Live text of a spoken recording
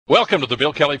Welcome to the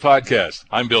Bill Kelly Podcast.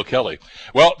 I'm Bill Kelly.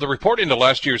 Well, the report into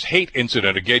last year's hate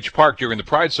incident at Gage Park during the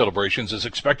Pride celebrations is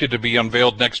expected to be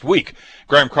unveiled next week.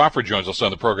 Graham Crawford joins us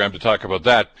on the program to talk about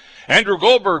that. Andrew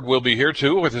Goldberg will be here,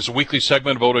 too, with his weekly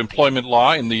segment about employment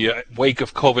law in the wake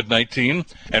of COVID-19.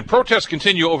 And protests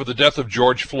continue over the death of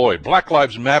George Floyd. Black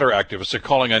Lives Matter activists are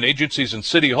calling on agencies and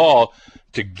City Hall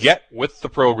to get with the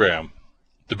program.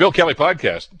 The Bill Kelly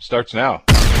Podcast starts now.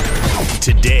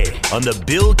 Today on The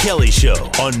Bill Kelly Show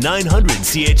on 900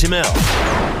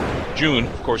 CHML. June,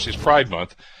 of course, is Pride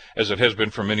Month, as it has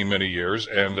been for many, many years,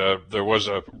 and there was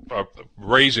a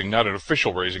raising, not an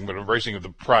official raising, but a raising of the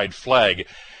Pride flag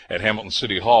at Hamilton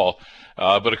City Hall.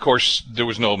 But, of course, there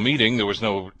was no meeting, there was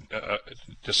no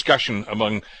discussion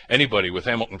among anybody with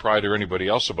Hamilton Pride or anybody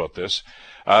else about this.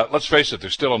 Let's face it,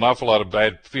 there's still an awful lot of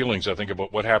bad feelings, I think,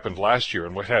 about what happened last year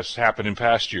and what has happened in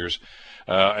past years.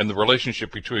 And the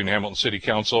relationship between Hamilton City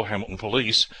Council, Hamilton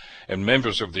Police, and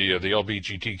members of the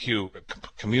LGBTQ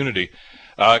community.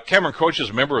 Cameron Coach is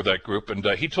a member of that group, and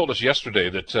he told us yesterday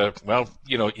that,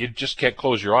 you just can't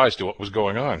close your eyes to what was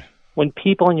going on. When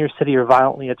people in your city are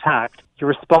violently attacked, your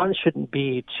response shouldn't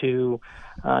be to,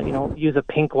 use a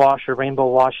pink wash or rainbow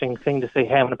washing thing to say,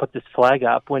 hey, I'm going to put this flag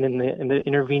up, when in the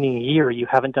intervening year you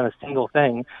haven't done a single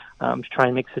thing to try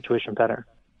and make the situation better.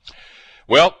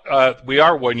 Well, we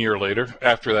are 1 year later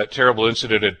after that terrible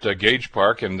incident at Gage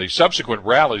Park and the subsequent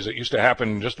rallies that used to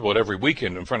happen just about every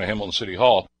weekend in front of Hamilton City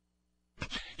Hall.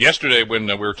 Yesterday, when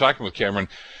we were talking with Cameron,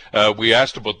 we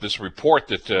asked about this report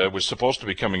that was supposed to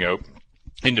be coming out,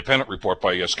 independent report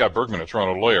by Scott Bergman, a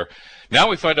Toronto lawyer. Now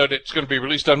we find out it's going to be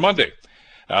released on Monday.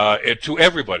 To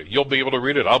everybody. You'll be able to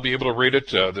read it. I'll be able to read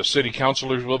it. The city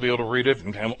councilors will be able to read it.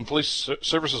 And Hamilton Police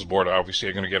Services Board, obviously,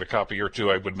 are going to get a copy or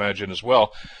two, I would imagine, as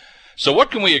well. So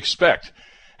what can we expect?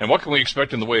 And what can we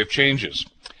expect in the way of changes?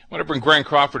 I want to bring Graham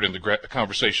Crawford into the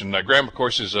conversation. Graham, of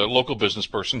course, is a local business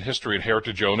person, history and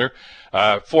heritage owner,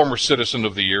 former Citizen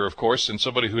of the Year, of course, and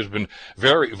somebody who has been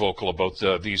very vocal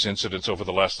about these incidents over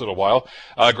the last little while.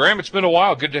 Graham, it's been a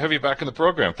while. Good to have you back in the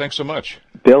program. Thanks so much.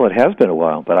 Bill, it has been a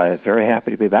while, but I'm very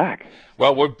happy to be back.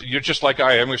 Well, you're just like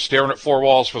I am. We're staring at four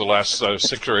walls for the last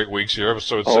 6 or 8 weeks here.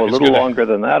 So it's a little longer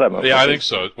than that, I'm afraid. Yeah, I think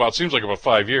so. Well, it seems like about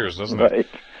 5 years, doesn't it? Right.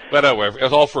 But however,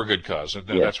 it's all for a good cause, and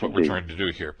yes, that's what indeed. we're trying to do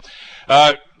here.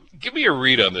 Give me a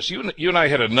read on this. You and I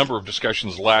had a number of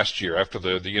discussions last year after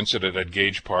the incident at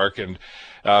Gage Park, and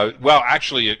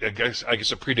actually, I guess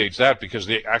it predates that because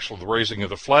the raising of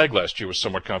the flag last year was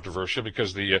somewhat controversial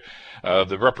because the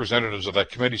representatives of that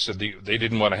committee said they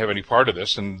didn't want to have any part of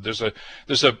this, and there's a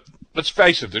let's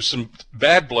face it, there's some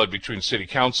bad blood between City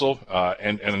Council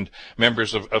and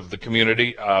members of the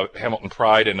community, Hamilton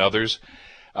Pride and others.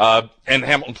 And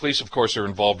Hamilton Police, of course, are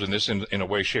involved in this in a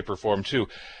way, shape, or form, too.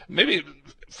 Maybe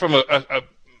from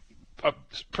a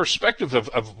perspective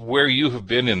of where you have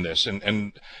been in this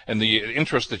and the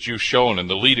interest that you've shown and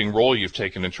the leading role you've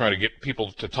taken in trying to get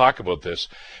people to talk about this,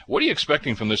 what are you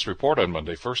expecting from this report on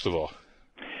Monday, first of all?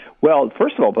 Well,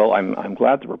 first of all, Bill, I'm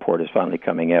glad the report is finally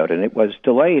coming out, and it was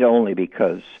delayed only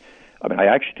because I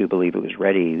actually do believe it was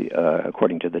ready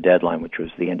according to the deadline, which was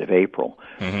the end of April.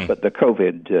 Mm-hmm. But the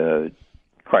COVID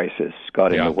crisis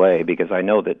got in the way, because I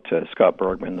know that Scott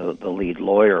Bergman, the lead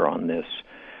lawyer on this,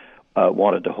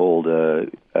 wanted to hold a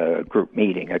group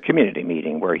meeting, a community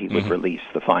meeting, where he would release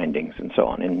the findings and so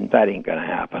on, and that ain't going to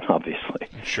happen, obviously.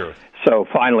 Sure. So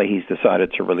finally he's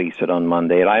decided to release it on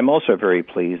Monday, and I'm also very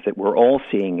pleased that we're all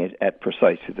seeing it at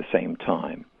precisely the same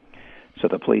time. So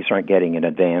the police aren't getting an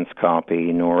advance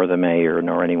copy, nor the mayor,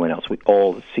 nor anyone else. We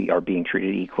all are being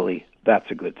treated equally.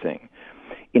 That's a good thing.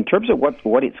 In terms of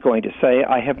what it's going to say,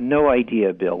 I have no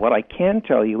idea, Bill. What I can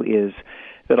tell you is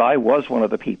that I was one of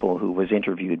the people who was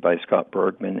interviewed by Scott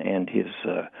Bergman and his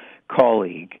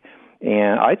colleague,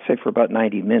 and I'd say for about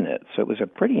 90 minutes. So it was a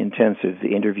pretty intensive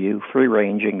interview,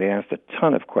 free-ranging. They asked a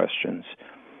ton of questions,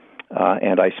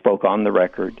 and I spoke on the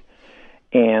record.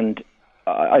 And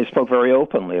I spoke very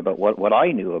openly about what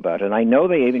I knew about it, and I know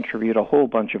they interviewed a whole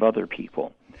bunch of other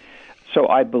people. So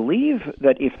I believe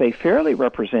that if they fairly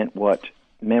represent what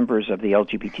members of the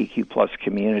LGBTQ plus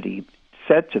community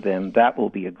said to them, that will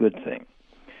be a good thing.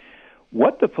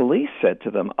 What the police said to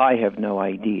them, I have no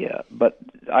idea. But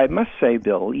I must say,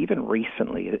 Bill, even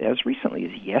recently as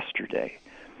yesterday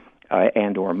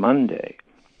and or Monday,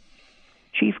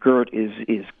 Chief Girt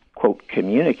is quote,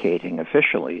 communicating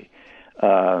officially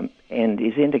and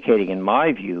is indicating, in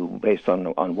my view, based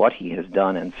on what he has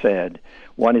done and said,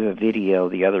 one is a video,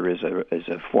 the other is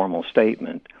a formal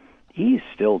statement. He's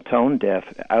still tone deaf,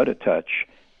 out of touch,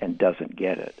 and doesn't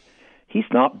get it. He's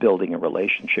not building a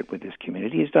relationship with his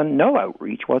community. He's done no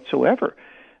outreach whatsoever.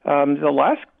 The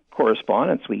last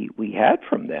correspondence we had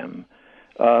from them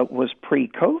was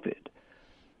pre-COVID.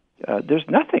 There's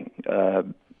nothing.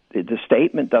 The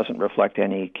statement doesn't reflect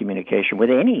any communication with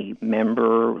any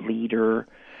member, leader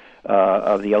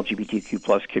of the LGBTQ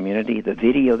plus community. The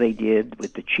video they did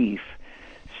with the chief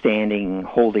standing,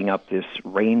 holding up this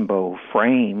rainbow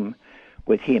frame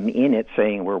with him in it,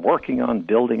 saying, "We're working on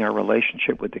building our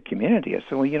relationship with the community." I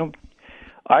said, well,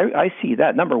 I see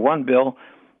that. Number one, Bill,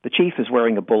 the chief is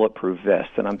wearing a bulletproof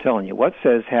vest, and I'm telling you, what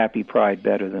says Happy Pride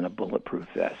better than a bulletproof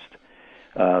vest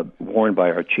worn by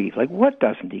our chief? Like, what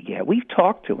doesn't he get? We've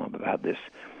talked to him about this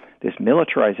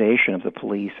militarization of the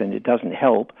police, and it doesn't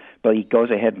help, but he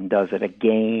goes ahead and does it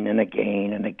again and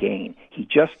again and again. He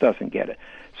just doesn't get it.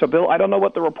 So, Bill, I don't know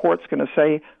what the report's going to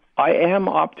say. I am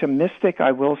optimistic,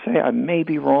 I will say. I may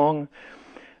be wrong,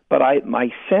 but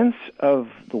my sense of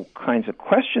the kinds of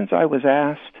questions I was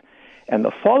asked and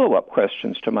the follow-up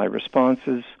questions to my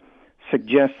responses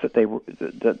suggests that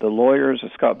the lawyers,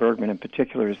 Scott Bergman in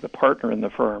particular, is the partner in the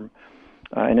firm,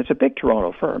 and it's a big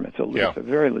Toronto firm. It's a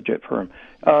very legit firm.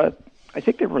 I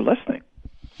think they were listening.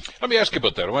 Let me ask you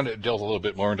about that. I want to delve a little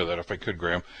bit more into that, if I could,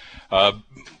 Graham. I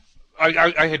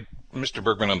had Mr.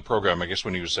 Bergman on the program, I guess,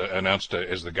 when he was announced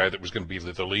as the guy that was going to be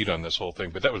the lead on this whole thing,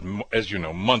 but that was, as you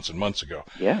know, months and months ago.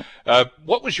 Yeah.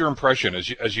 What was your impression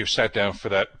as you sat down for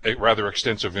that rather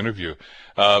extensive interview?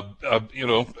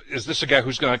 Is this a guy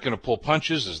who's not going to pull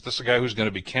punches? Is this a guy who's going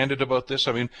to be candid about this?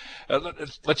 I mean,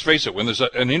 let's face it, when there's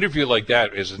an interview like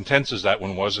that, as intense as that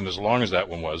one was and as long as that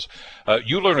one was,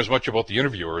 you learn as much about the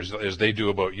interviewer as they do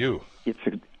about you. It's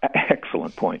an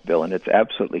excellent point, Bill, and it's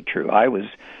absolutely true. I was,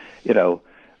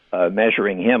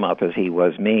 measuring him up as he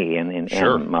was me in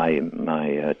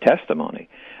my testimony.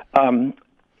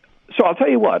 So I'll tell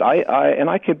you what,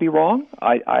 I could be wrong.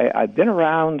 I've been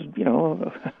around,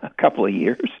 a couple of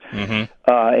years,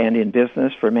 and in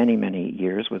business for many, many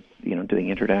years with, doing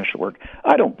international work.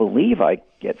 I don't believe I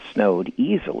get snowed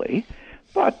easily,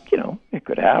 but, it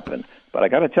could happen. But I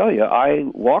got to tell you, I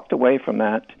walked away from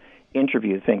that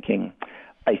interview thinking,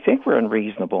 I think we're in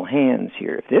reasonable hands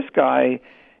here. If this guy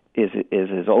is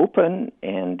as open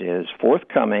and as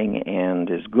forthcoming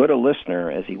and as good a listener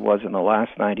as he was in the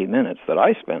last 90 minutes that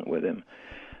I spent with him,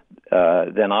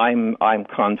 then I'm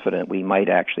confident we might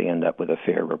actually end up with a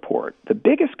fair report. The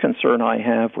biggest concern I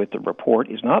have with the report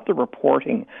is not the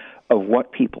reporting of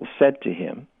what people said to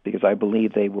him, because I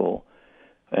believe they will,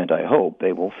 and I hope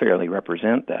they will fairly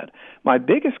represent that. My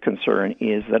biggest concern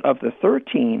is that of the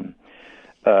 13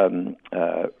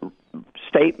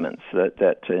 statements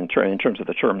that in terms of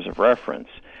the terms of reference,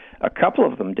 a couple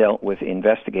of them dealt with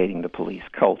investigating the police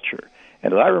culture.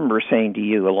 And as I remember saying to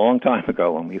you a long time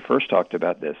ago when we first talked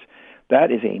about this,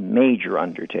 that is a major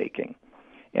undertaking.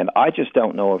 And I just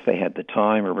don't know if they had the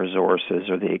time or resources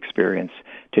or the experience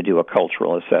to do a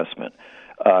cultural assessment.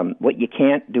 What you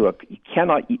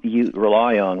cannot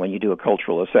rely on when you do a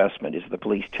cultural assessment is the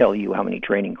police tell you how many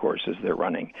training courses they're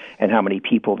running and how many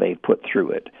people they've put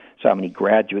through it. So how many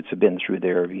graduates have been through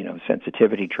their,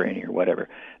 sensitivity training or whatever.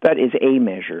 That is a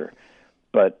measure.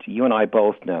 But you and I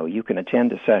both know you can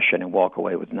attend a session and walk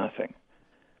away with nothing.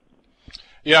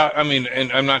 Yeah, I mean,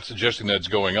 and I'm not suggesting that's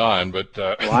going on, but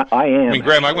well, I am. I mean,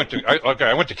 Graham, I went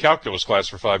to calculus class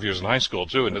for 5 years in high school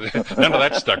too, and none of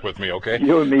that stuck with me. Okay,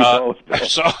 you and me both.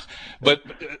 But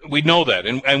we know that,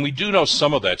 and we do know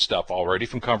some of that stuff already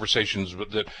from conversations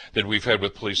that we've had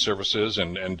with police services,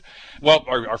 and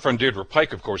our friend Deirdre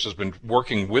Pike, of course, has been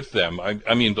working with them.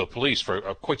 I mean, the police for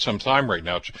quite some time right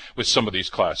now with some of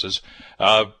these classes.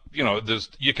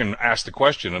 You can ask the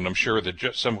question, and I'm sure that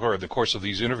just somewhere in the course of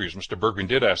these interviews, Mr. Bergman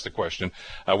did ask the question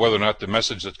whether or not the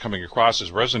message that's coming across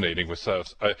is resonating with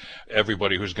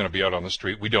everybody who's going to be out on the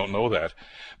street. We don't know that,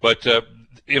 but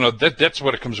that's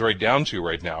what it comes right down to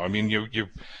right now. I mean, you're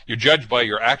judged by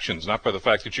your actions, not by the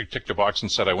fact that you ticked a box and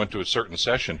said I went to a certain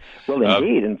session. Well,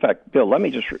 indeed. In fact, Bill, let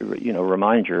me just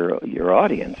remind your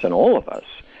audience and all of us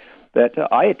that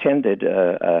I attended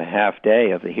a half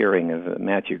day of the hearing of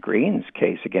Matthew Green's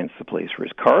case against the police for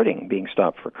his carding, being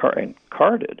stopped for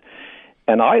carded.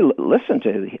 And I listened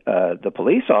to the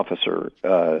police officer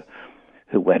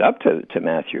who went up to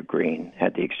Matthew Green,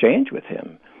 had the exchange with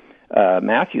him.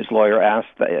 Matthew's lawyer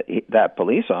asked that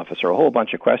police officer a whole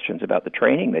bunch of questions about the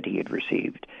training that he had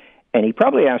received. And he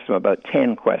probably asked him about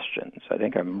 10 questions. I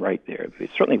think I'm right there.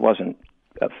 It certainly wasn't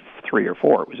 3 or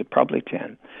 4. It was probably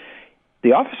 10.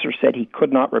 The officer said he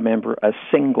could not remember a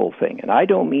single thing. And I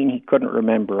don't mean he couldn't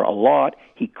remember a lot.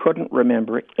 He couldn't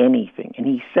remember anything. And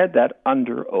he said that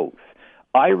under oath.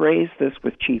 I raised this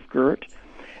with Chief Gert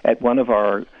at one of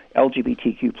our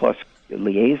LGBTQ plus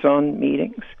liaison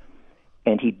meetings.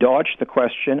 and he dodged the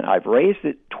question. I've raised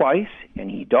it twice, and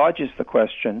he dodges the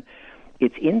question.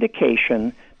 It's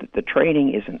indication that the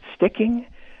training isn't sticking,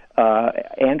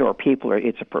 and or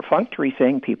it's a perfunctory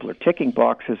thing. People are ticking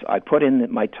boxes. I put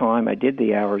in my time. I did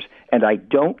the hours, and I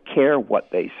don't care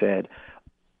what they said.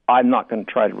 I'm not going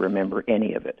to try to remember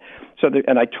any of it.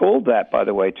 And I told that, by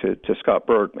the way, to Scott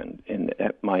Bergman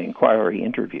at my inquiry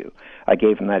interview. I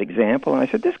gave him that example, and I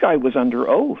said, this guy was under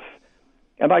oath.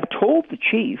 And I told the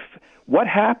chief, what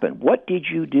happened? What did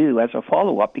you do as a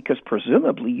follow-up? Because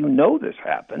presumably you know this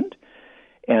happened.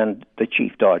 And the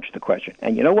chief dodged the question.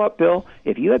 And you know what, Bill?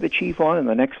 If you had the chief on in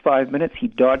the next 5 minutes, he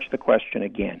dodged the question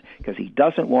again because he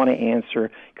doesn't want to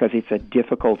answer because it's a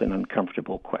difficult and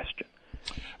uncomfortable question.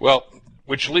 Well,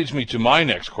 which leads me to my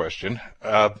next question.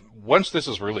 Once this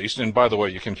is released, and by the way,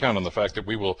 you can count on the fact that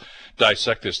we will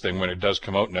dissect this thing when it does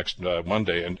come out next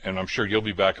Monday, and I'm sure you'll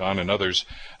be back on and others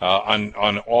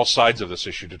on all sides of this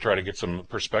issue to try to get some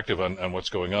perspective on what's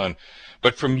going on.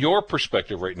 But from your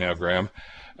perspective right now, Graham,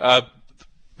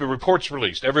 the report's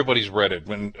released. Everybody's read it.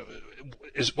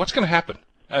 What's going to happen?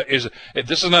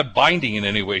 This is not binding in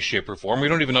any way, shape, or form. We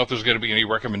don't even know if there's going to be any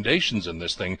recommendations in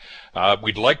this thing.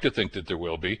 We'd like to think that there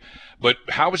will be. But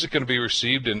how is it going to be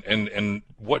received, and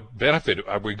what benefit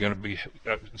are we going to be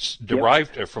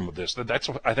derived from this? That's,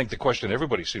 I think, the question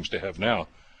everybody seems to have now.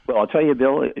 Well, I'll tell you,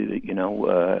 Bill,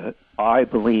 I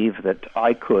believe that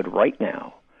I could right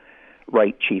now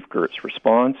write Chief Gert's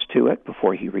response to it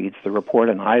before he reads the report,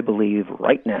 and I believe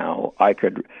right now I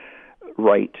could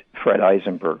write Fred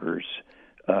Eisenberger's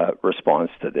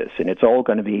response to this. And it's all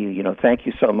going to be, thank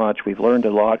you so much. We've learned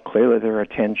a lot. Clearly there are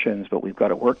tensions, but we've got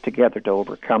to work together to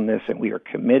overcome this, and we are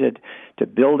committed to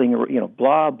building,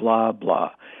 blah, blah,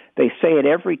 blah. They say it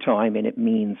every time, and it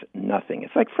means nothing.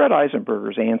 It's like Fred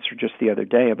Eisenberger's answer just the other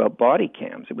day about body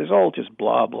cams. It was all just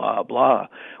blah, blah, blah.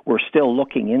 We're still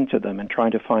looking into them and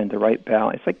trying to find the right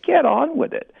balance. It's like, get on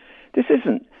with it. This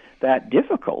isn't that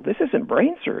difficult. This isn't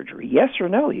brain surgery. Yes or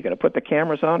no, you're going to put the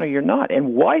cameras on or you're not.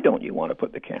 And why don't you want to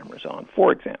put the cameras on,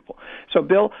 for example? So,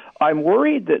 Bill, I'm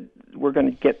worried that we're going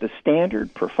to get the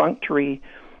standard perfunctory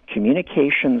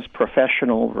communications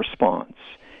professional response.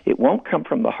 It won't come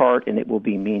from the heart, and it will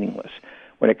be meaningless.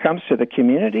 When it comes to the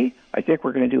community, I think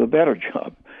we're going to do a better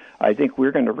job. I think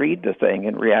we're going to read the thing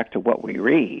and react to what we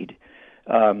read.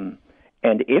 And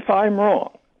if I'm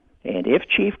wrong, and if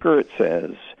Chief Gert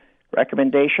says,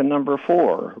 recommendation number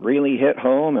 4 really hit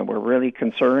home and we're really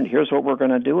concerned, here's what we're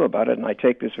going to do about it, and I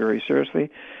take this very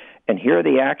seriously, and here are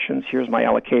the actions, here's my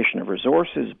allocation of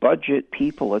resources, budget,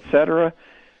 people, etc.,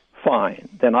 fine.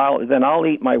 Then I'll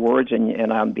eat my words,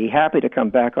 and I'll be happy to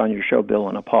come back on your show, Bill,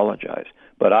 and apologize.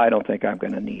 But I don't think I'm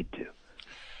going to need to.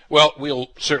 Well, we'll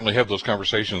certainly have those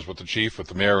conversations with the chief, with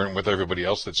the mayor, and with everybody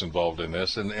else that's involved in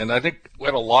this. And I think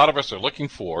what a lot of us are looking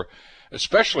for,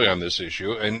 especially on this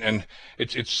issue, and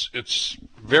it's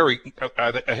very,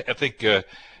 I think,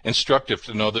 instructive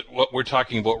to know that what we're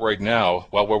talking about right now,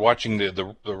 while we're watching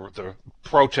the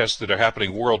protests that are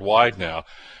happening worldwide now,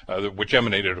 which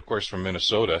emanated, of course, from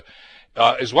Minnesota,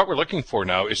 is what we're looking for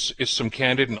now is some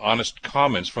candid and honest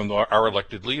comments from our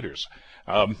elected leaders.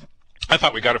 I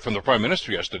thought we got it from the Prime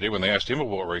Minister yesterday when they asked him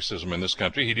about racism in this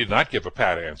country. He did not give a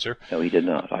pat answer. No, he did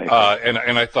not.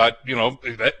 And I thought,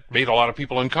 that made a lot of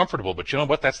people uncomfortable. But you know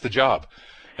what? That's the job.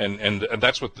 And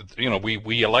that's what,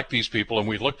 we elect these people and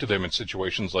we look to them in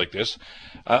situations like this.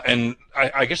 And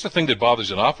I guess the thing that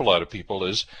bothers an awful lot of people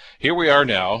is here we are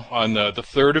now on the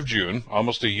 3rd of June,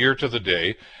 almost a year to the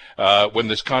day, when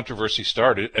this controversy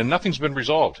started, and nothing's been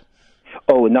resolved.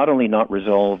 Oh, not only not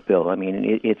resolved, Bill, I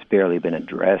mean, it's barely been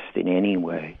addressed in any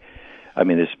way. I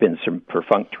mean, there's been some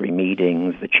perfunctory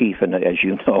meetings. The chief, and as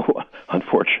you know,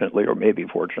 unfortunately, or maybe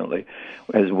fortunately,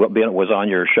 was on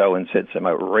your show and said some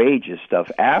outrageous stuff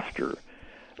after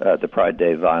the Pride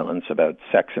Day violence about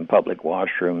sex in public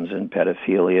washrooms and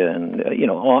pedophilia and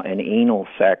and anal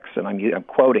sex. And I'm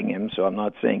quoting him, so I'm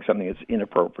not saying something that's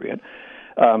inappropriate.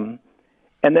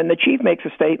 And then the chief makes a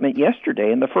statement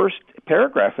yesterday, and the first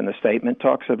paragraph in the statement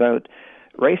talks about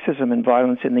racism and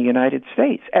violence in the United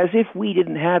States, as if we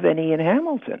didn't have any in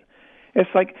Hamilton.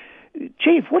 It's like,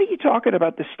 Chief, what are you talking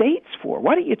about the states for?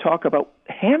 Why don't you talk about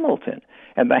Hamilton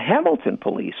and the Hamilton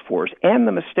police force and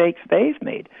the mistakes they've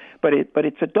made? But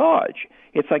it's a dodge.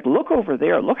 It's like, look over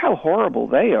there, look how horrible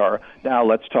they are. Now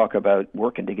let's talk about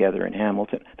working together in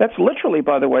Hamilton. That's literally,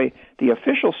 by the way, the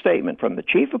official statement from the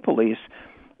chief of police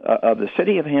of the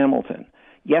city of Hamilton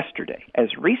yesterday,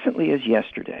 as recently as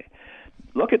yesterday.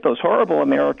 Look at those horrible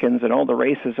Americans and all the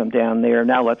racism down there.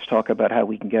 Now let's talk about how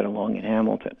we can get along in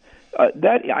Hamilton.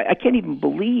 I can't even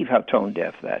believe how tone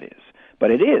deaf that is, but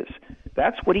it is.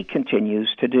 That's what he continues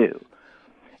to do.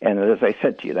 And as I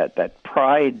said to you, that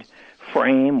pride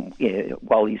frame,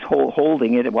 while he's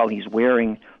holding it, while he's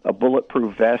wearing a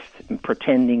bulletproof vest and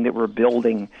pretending that we're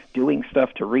doing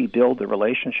stuff to rebuild the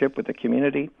relationship with the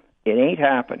community, it ain't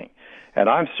happening. And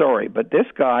I'm sorry, but this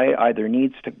guy either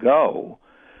needs to go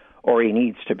or he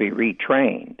needs to be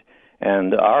retrained.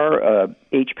 And our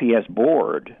HPS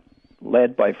board,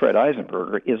 led by Fred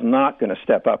Eisenberger, is not going to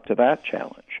step up to that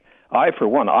challenge. For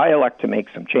one, I elect to make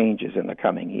some changes in the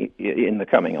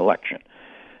coming election.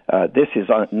 This is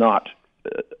not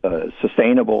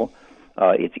sustainable.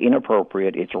 It's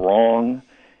inappropriate. It's wrong,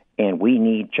 and we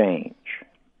need change.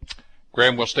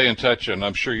 Graham, we'll stay in touch, and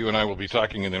I'm sure you and I will be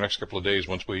talking in the next couple of days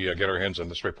once we get our hands on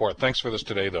this report. Thanks for this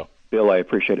today, though. Bill, I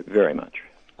appreciate it very much.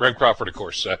 Graham Crawford, of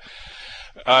course.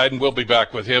 And we'll be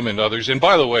back with him and others. And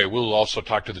by the way, we'll also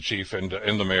talk to the chief and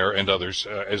the mayor and others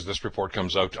as this report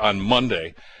comes out on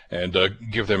Monday, and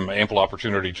give them ample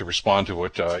opportunity to respond to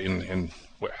it in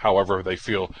however they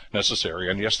feel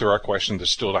necessary. And yes, there are questions that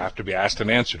still have to be asked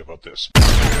and answered about this.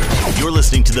 You're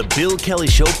listening to the Bill Kelly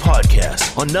Show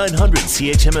podcast on 900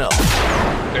 CHML.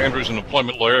 Andrew's an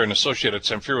employment lawyer and associate at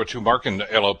Samfiru Tumarkin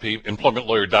LLP,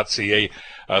 employmentlawyer.ca,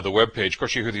 the webpage. Of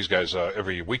course, you hear these guys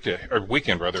every weekend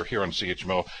here on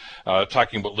CHML,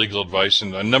 talking about legal advice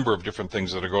and a number of different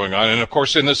things that are going on. And of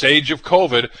course, in this age of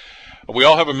COVID, we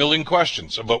all have a million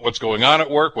questions about what's going on at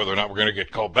work, whether or not we're going to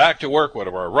get called back to work, what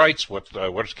are our rights, what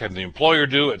can the employer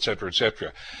do, et cetera, et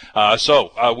cetera.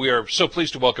 So we are so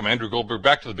pleased to welcome Andrew Goldberg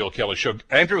back to the Bill Kelly Show.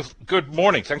 Andrew, good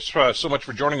morning. Thanks so much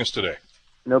for joining us today.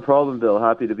 No problem, Bill.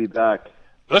 Happy to be back.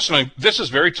 Listen, this is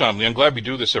very timely. I'm glad we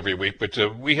do this every week, but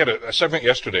we had a segment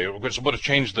yesterday. It was about a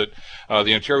change that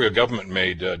the Ontario government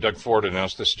made. Doug Ford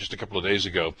announced this just a couple of days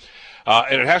ago.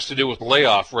 And it has to do with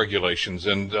layoff regulations.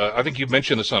 And I think you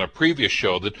mentioned this on a previous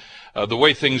show, that the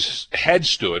way things had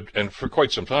stood, and for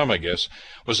quite some time, I guess,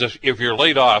 was if you're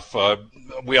laid off,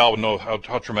 we all know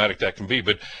how traumatic that can be.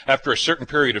 But after a certain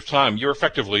period of time, you're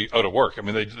effectively out of work. I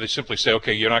mean, they simply say,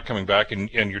 okay, you're not coming back, and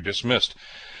you're dismissed.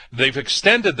 They've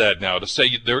extended that now to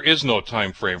say there is no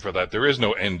time frame for that. There is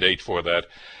no end date for that.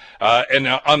 And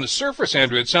on the surface,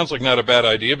 Andrew, it sounds like not a bad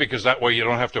idea, because that way you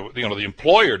don't have to, the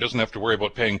employer doesn't have to worry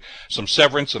about paying some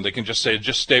severance, and they can just say,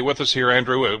 just stay with us here,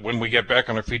 Andrew. When we get back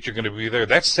on our feet, you're going to be there.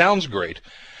 That sounds great.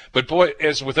 But boy,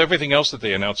 as with everything else that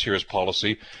they announce here as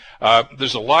policy,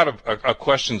 there's a lot of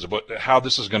questions about how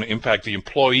this is going to impact the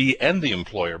employee and the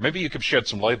employer. Maybe you could shed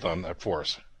some light on that for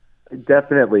us.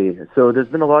 Definitely. So there's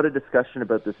been a lot of discussion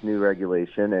about this new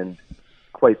regulation, and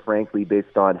quite frankly,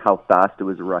 based on how fast it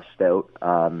was rushed out,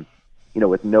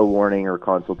 with no warning or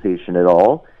consultation at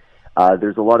all,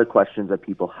 there's a lot of questions that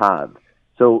people have.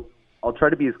 So I'll try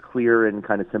to be as clear and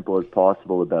kind of simple as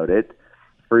possible about it.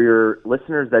 For your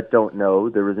listeners that don't know,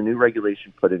 there was a new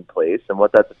regulation put in place, and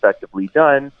what that's effectively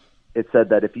done, it said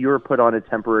that if you were put on a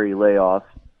temporary layoff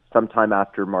sometime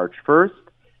after March 1st,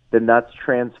 then that's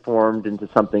transformed into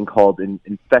something called an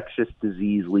infectious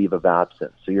disease leave of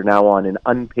absence. So you're now on an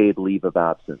unpaid leave of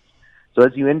absence. So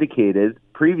as you indicated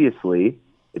previously,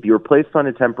 if you were placed on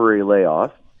a temporary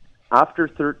layoff, after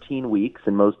 13 weeks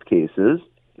in most cases,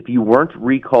 if you weren't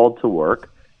recalled to work,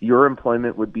 your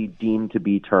employment would be deemed to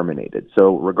be terminated.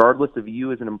 So regardless of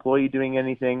you as an employee doing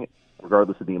anything,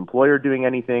 regardless of the employer doing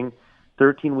anything,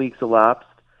 13 weeks elapsed,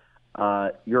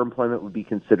 your employment would be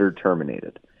considered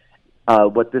terminated.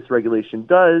 What this regulation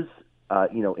does,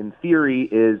 in theory,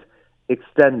 is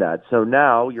extend that. So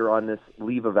now you're on this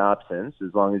leave of absence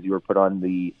as long as you were put on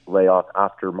the layoff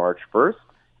after March 1st.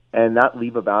 And that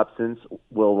leave of absence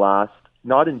will last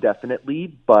not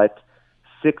indefinitely, but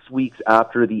 6 weeks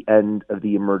after the end of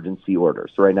the emergency order.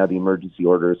 So right now the emergency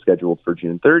order is scheduled for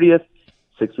June 30th.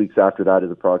 6 weeks after that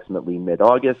is approximately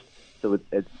mid-August. So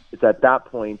it's at that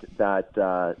point that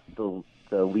the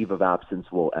leave of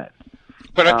absence will end.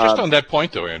 But just on that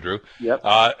point, though, Andrew, yep.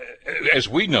 As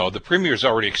we know, the Premier's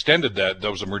already extended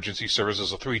those emergency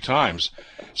services 3 times.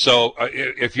 So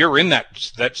if you're in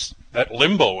that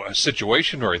limbo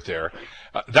situation right there,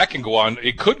 that can go on.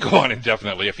 It could go on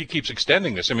indefinitely if he keeps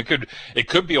extending this. I mean, it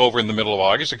could be over in the middle of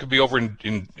August. It could be over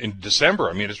in December.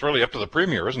 I mean, it's really up to the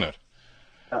Premier, isn't it?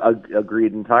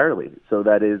 Agreed entirely. So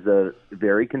that is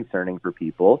very concerning for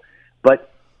people. But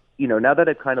now that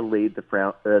I've kind of laid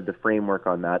the framework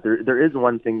on that, there is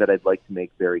one thing that I'd like to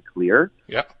make very clear.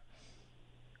 Yeah.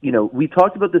 We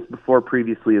talked about this before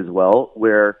previously as well,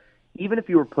 where even if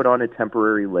you were put on a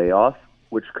temporary layoff,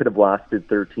 which could have lasted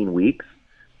 13 weeks,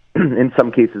 in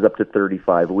some cases up to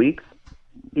 35 weeks,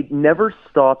 it never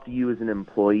stopped you as an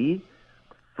employee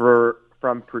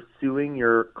from pursuing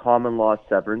your common law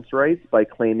severance rights by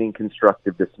claiming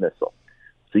constructive dismissal.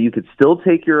 So you could still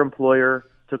take your employer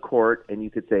to court and you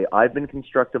could say, I've been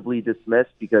constructively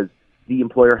dismissed because the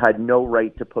employer had no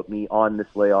right to put me on this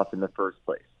layoff in the first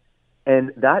place.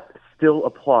 And that still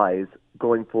applies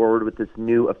going forward with this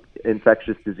new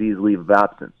infectious disease leave of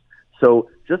absence. So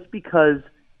just because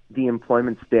the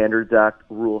Employment Standards Act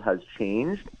rule has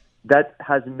changed, that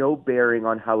has no bearing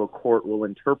on how a court will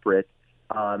interpret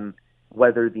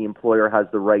whether the employer has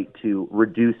the right to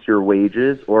reduce your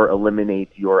wages or eliminate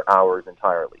your hours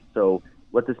entirely. So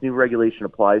what this new regulation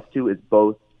applies to is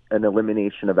both an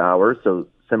elimination of hours, so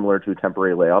similar to a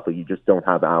temporary layoff, but you just don't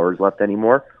have hours left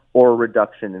anymore, or a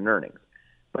reduction in earnings.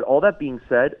 But all that being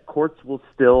said, courts will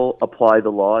still apply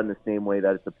the law in the same way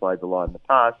that it's applied the law in the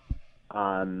past,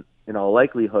 in all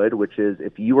likelihood, which is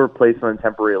if you were placed on a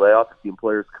temporary layoff, if the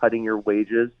employer's cutting your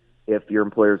wages, if your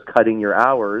employer's cutting your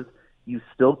hours, you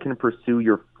still can pursue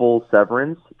your full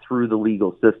severance through the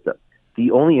legal system.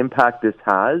 The only impact this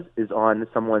has is on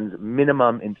someone's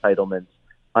minimum entitlements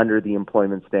under the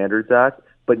Employment Standards Act,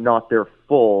 but not their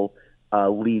full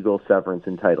legal severance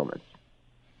entitlements.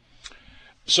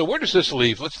 So where does this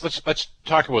leave? Let's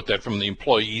talk about that from the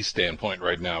employee standpoint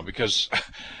right now, because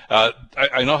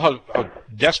I know how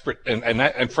desperate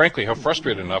and frankly how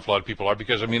frustrated an awful lot of people are,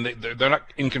 because I mean they're not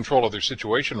in control of their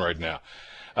situation right now.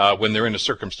 When they're in a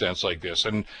circumstance like this.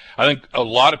 And I think a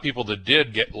lot of people that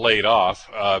did get laid off,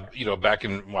 back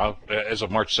in, as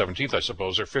of March 17th, I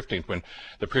suppose, or 15th, when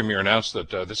the Premier announced that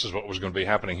this is what was going to be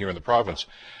happening here in the province,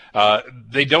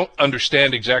 they don't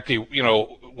understand exactly,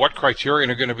 what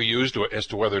criterion are going to be used as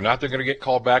to whether or not they're going to get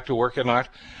called back to work or not.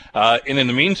 And in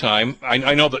the meantime,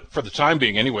 I know that for the time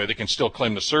being anyway, they can still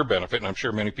claim the CER benefit, and I'm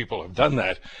sure many people have done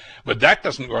that. But that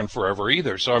doesn't run forever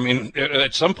either. So, I mean,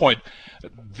 at some point,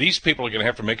 these people are going to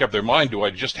have to make up their mind. Do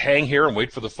I just hang here and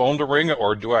wait for the phone to ring,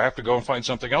 or do I have to go and find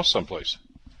something else someplace?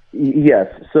 Yes.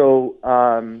 So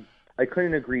I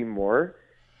couldn't agree more.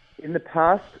 In the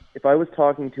past, if I was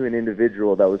talking to an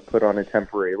individual that was put on a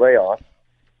temporary layoff,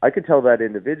 I could tell that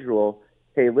individual,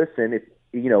 hey, listen,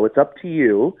 it's up to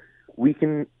you. We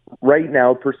can right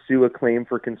now pursue a claim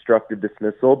for constructive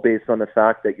dismissal based on the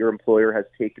fact that your employer has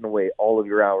taken away all of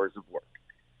your hours of work.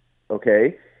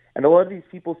 Okay? And a lot of these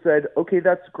people said, okay,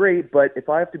 that's great, but if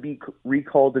I have to be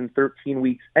recalled in 13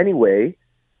 weeks anyway,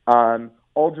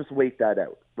 I'll just wait that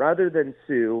out. Rather than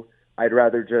sue, I'd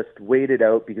rather just wait it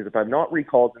out, because if I'm not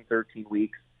recalled in 13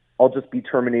 weeks, I'll just be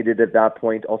terminated at that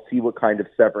point. I'll see what kind of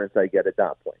severance I get at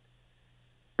that point.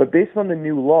 But based on the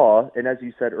new law, and as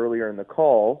you said earlier in the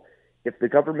call, if the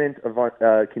government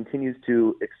continues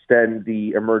to extend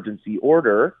the emergency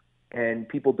order and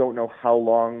people don't know how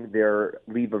long their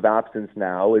leave of absence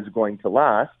now is going to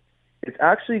last, it's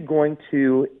actually going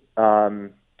to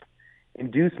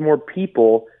induce more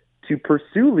people to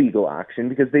pursue legal action,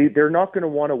 because they're not going to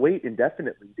want to wait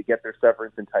indefinitely to get their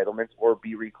severance entitlements or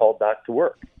be recalled back to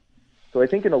work. So I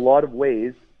think in a lot of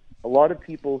ways, a lot of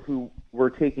people who were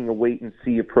taking a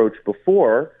wait-and-see approach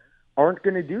before aren't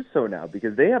going to do so now,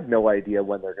 because they have no idea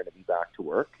when they're going to be back to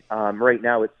work. Right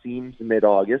now it seems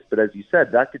mid-August, but as you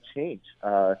said, that could change.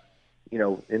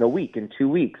 In a week, in 2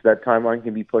 weeks, that timeline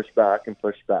can be pushed back and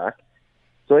pushed back.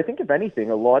 So I think, if anything,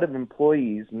 a lot of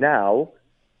employees now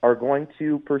are going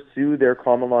to pursue their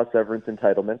common law severance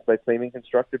entitlements by claiming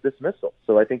constructive dismissal.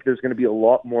 So I think there's going to be a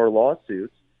lot more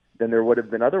lawsuits than there would have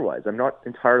been otherwise. I'm not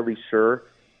entirely sure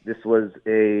this was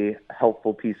a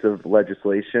helpful piece of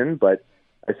legislation, but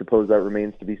I suppose that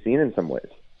remains to be seen in some ways.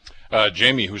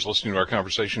 Jamie, who's listening to our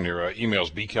conversation here,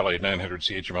 emails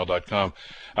bkelly@900chml.com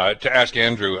to ask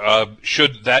Andrew,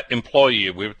 should that employee,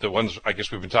 the ones I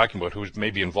guess we've been talking about, who's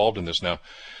maybe involved in this now,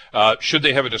 should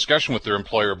they have a discussion with their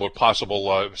employer about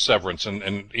possible severance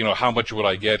and how much would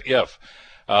I get if?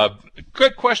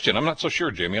 Good question. I'm not so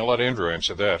sure, Jamie. I'll let Andrew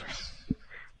answer that.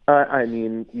 Any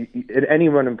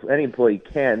employee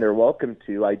can. They're welcome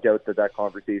to. I doubt that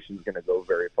conversation is going to go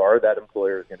very far. That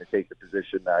employer is going to take the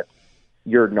position that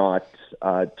you're not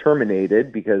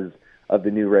terminated because of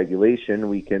the new regulation.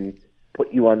 We can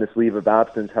put you on this leave of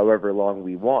absence however long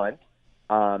we want.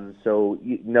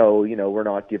 We're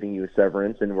not giving you a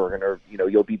severance, and we're going to,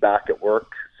 you'll be back at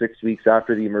work 6 weeks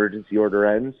after the emergency order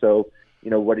ends. So,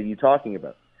 what are you talking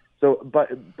about? So,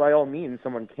 but by all means,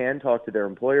 someone can talk to their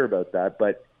employer about that,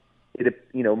 but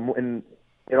in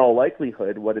all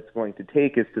likelihood, what it's going to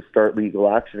take is to start legal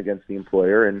action against the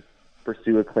employer and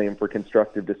pursue a claim for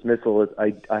constructive dismissal.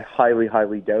 I highly,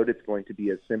 highly doubt it's going to be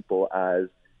as simple as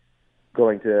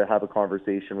going to have a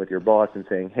conversation with your boss and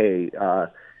saying, hey, I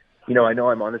know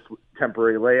I'm on this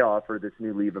temporary layoff or this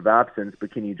new leave of absence,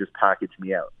 but can you just package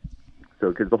me out? So,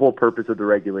 because the whole purpose of the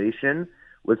regulation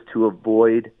was to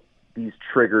avoid these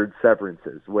triggered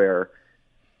severances where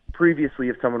previously,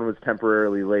 if someone was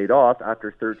temporarily laid off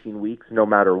after 13 weeks, no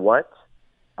matter what,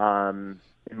 in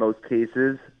most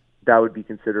cases, that would be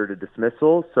considered a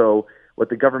dismissal. So what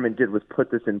the government did was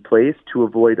put this in place to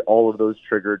avoid all of those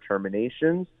triggered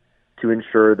terminations, to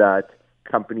ensure that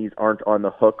companies aren't on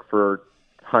the hook for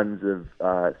tons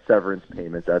of severance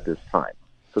payments at this time.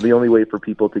 So the only way for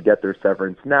people to get their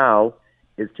severance now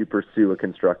is to pursue a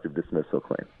constructive dismissal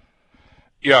claim.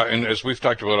 Yeah, and as we've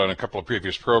talked about on a couple of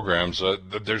previous programs,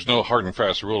 there's no hard and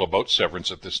fast rule about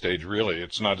severance at this stage, really.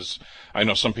 It's not as, I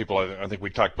know some people, I think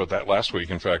we talked about that last week,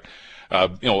 in fact.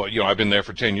 I've been there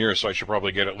for 10 years, so I should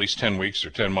probably get at least 10 weeks or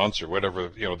 10 months or whatever,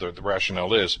 the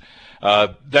rationale is.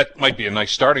 That might be a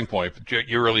nice starting point, but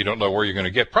you really don't know where you're going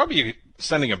to get. Probably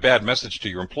sending a bad message to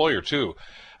your employer, too.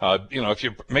 If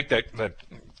you make that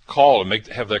call and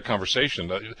have that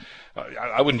conversation,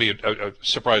 I wouldn't be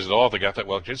surprised at all if they got that.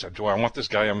 Well, geez, do I want this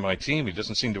guy on my team? He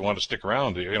doesn't seem to want to stick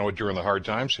around, during the hard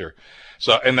times here.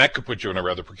 So, and that could put you in a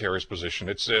rather precarious position.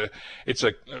 It's a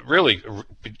really,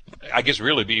 I guess,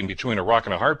 really being between a rock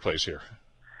and a hard place here.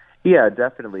 Yeah,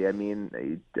 definitely. I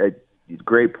mean, a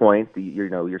great point.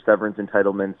 Your severance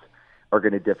entitlements are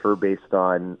going to differ based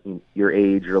on your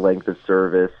age, your length of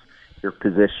service, your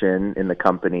position in the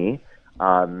company.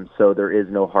 So there is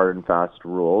no hard and fast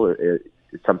rule.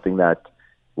 It's something that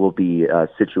will be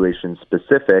situation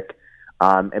specific.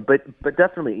 But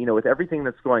definitely, with everything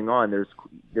that's going on,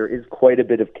 there is quite a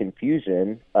bit of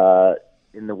confusion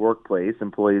in the workplace.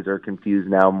 Employees are confused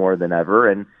now more than ever,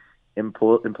 and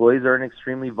employees are in an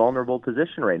extremely vulnerable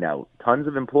position right now. Tons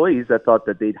of employees that thought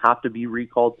that they'd have to be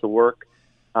recalled to work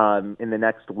in the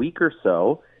next week or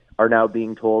so are now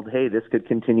being told, hey, this could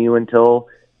continue until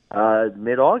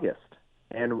mid-August.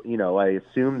 And, I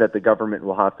assume that the government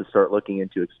will have to start looking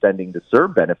into extending the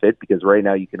CERB benefit, because right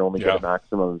now you can only get a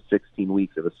maximum of 16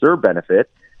 weeks of a CERB benefit.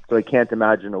 So I can't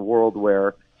imagine a world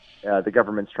where the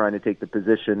government's trying to take the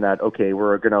position that, okay,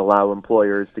 we're going to allow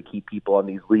employers to keep people on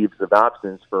these leaves of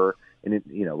absence for,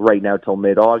 right now till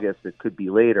mid-August. It could be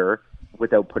later,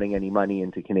 without putting any money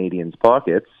into Canadians'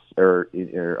 pockets or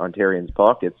Ontarians'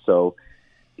 pockets. So,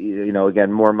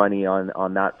 again, more money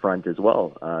on that front as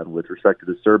well. With respect to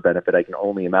the CERB benefit, I can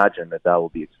only imagine that will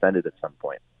be extended at some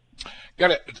point.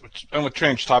 Got it. I'm going to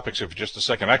change topics here for just a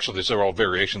second. Actually, these are all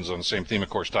variations on the same theme, of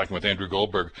course, talking with Andrew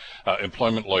Goldberg,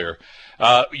 employment lawyer.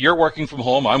 You're working from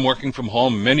home. I'm working from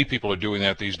home. Many people are doing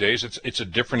that these days. It's a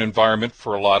different environment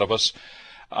for a lot of us.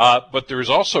 But there is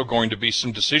also going to be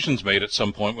some decisions made at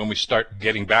some point when we start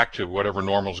getting back to whatever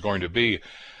normal is going to be.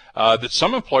 That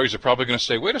some employers are probably going to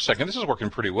say, wait a second, this is working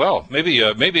pretty well. Maybe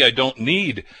I don't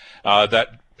need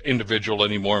that individual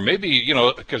anymore. Maybe,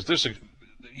 because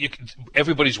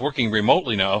everybody's working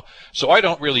remotely now, so I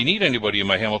don't really need anybody in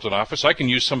my Hamilton office. I can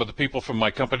use some of the people from my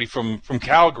company from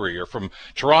Calgary or from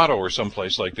Toronto or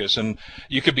someplace like this, and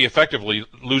you could be effectively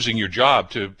losing your job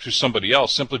to somebody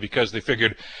else simply because they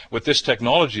figured with this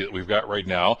technology that we've got right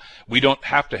now, we don't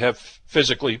have to have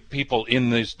physically people in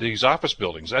these office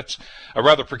buildings. That's a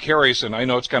rather precarious, and I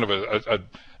know it's kind of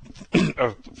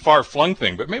a far-flung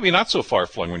thing, but maybe not so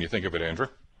far-flung when you think of it, Andrew.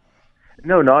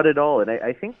 No, not at all. And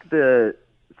I think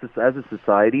as a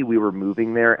society, we were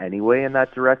moving there anyway in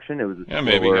that direction. It was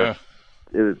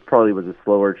It probably was a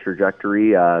slower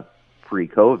trajectory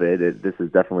pre-COVID. This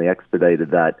has definitely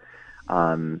expedited that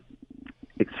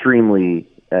extremely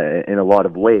in a lot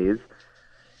of ways.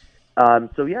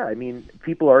 So yeah, I mean,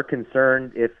 people are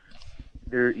concerned if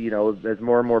there, as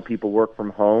more and more people work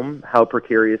from home, how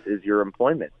precarious is your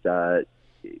employment?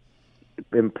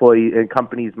 Employee and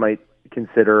companies might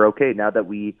consider, okay, now that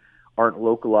we aren't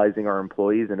localizing our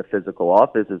employees in a physical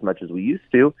office as much as we used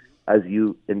to, as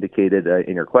you indicated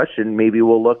in your question, maybe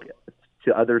we'll look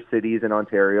to other cities in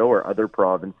Ontario or other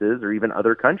provinces or even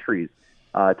other countries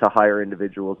to hire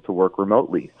individuals to work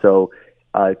remotely. So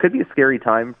it could be a scary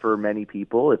time for many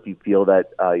people if you feel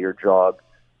that your job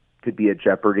could be at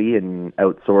jeopardy and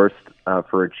outsourced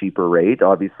for a cheaper rate.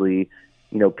 Obviously,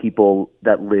 people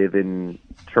that live in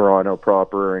Toronto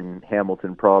proper and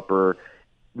Hamilton proper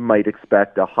might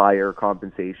expect a higher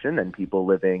compensation than people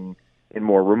living in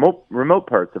more remote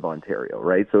parts of Ontario,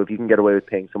 right? So if you can get away with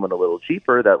paying someone a little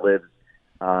cheaper that lives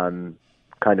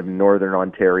kind of northern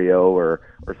Ontario or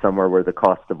somewhere where the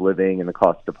cost of living and the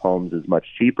cost of homes is much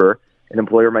cheaper, an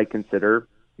employer might consider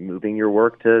moving your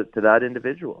work to that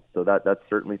individual. So that's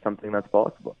certainly something that's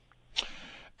possible.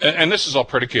 And this is all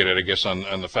predicated, I guess,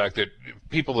 on the fact that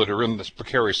people that are in this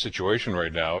precarious situation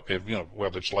right now,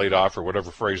 whether it's laid off or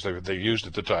whatever phrase they used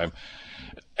at the time,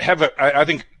 have, I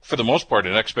think, for the most part,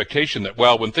 an expectation that,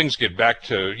 well, when things get back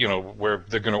to, where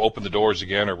they're going to open the doors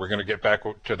again or we're going to get back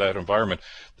to that environment,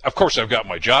 of course I've got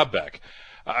my job back.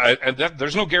 And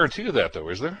there's no guarantee of that, though,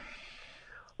 is there?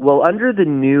 Well, under the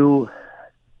new,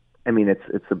 I mean,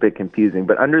 it's a bit confusing,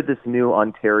 but under this new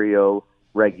Ontario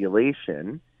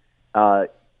regulation,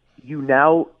 you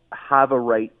now have a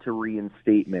right to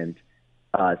reinstatement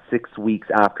 6 weeks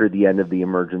after the end of the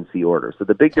emergency order. So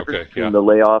the big difference between the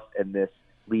layoff and this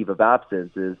leave of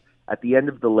absence is at the end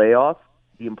of the layoff,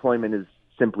 the employment is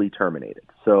simply terminated.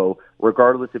 So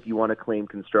regardless if you want to claim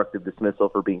constructive dismissal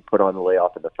for being put on the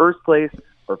layoff in the first place,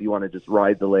 or if you want to just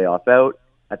ride the layoff out,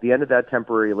 at the end of that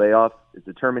temporary layoff, it's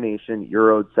a termination,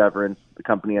 you're owed severance, the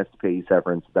company has to pay you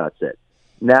severance, that's it.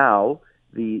 Now,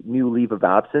 the new leave of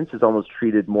absence is almost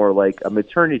treated more like a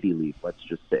maternity leave, let's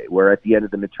just say, where at the end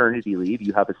of the maternity leave,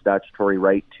 you have a statutory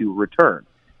right to return.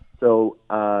 So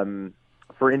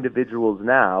for individuals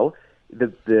now,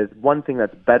 the one thing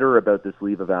that's better about this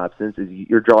leave of absence is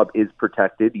your job is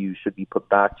protected. You should be put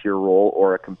back to your role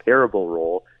or a comparable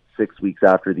role 6 weeks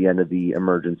after the end of the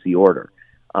emergency order.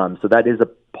 So that is a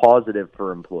positive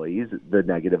for employees. The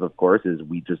negative, of course, is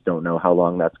we just don't know how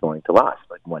long that's going to last.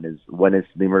 Like when is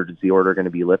the emergency order going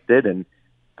to be lifted, and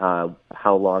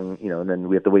how long, and then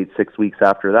we have to wait 6 weeks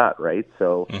after that, right?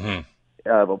 So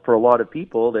for a lot of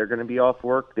people, they're going to be off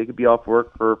work. They could be off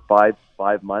work for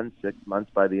 5 months, 6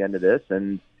 months by the end of this,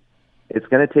 and it's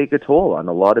going to take a toll on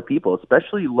a lot of people,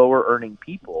 especially lower earning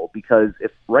people, because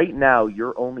if right now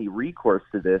your only recourse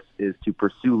to this is to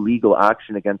pursue legal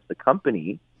action against the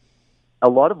company, a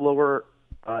lot of lower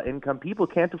income people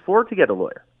can't afford to get a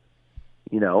lawyer.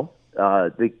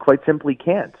 They quite simply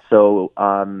can't. So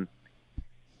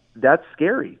that's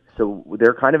scary. So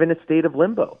they're kind of in a state of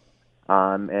limbo.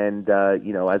 As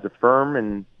a firm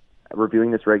and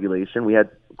reviewing this regulation, we had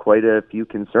quite a few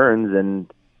concerns, and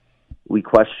we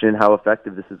question how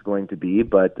effective this is going to be.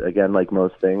 But again, like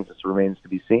most things, this remains to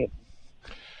be seen.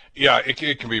 Yeah, it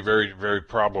can be very, very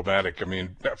problematic. I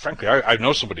mean, frankly, I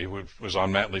know somebody who was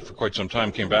on mat leave for quite some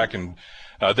time, came back, and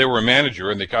they were a manager,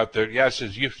 and they got there. Yeah, it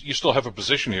says, you still have a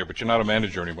position here, but you're not a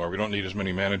manager anymore. We don't need as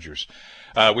many managers,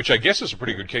 which I guess is a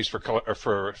pretty good case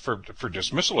for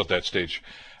dismissal at that stage,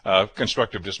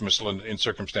 constructive dismissal in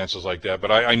circumstances like that.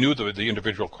 But I knew the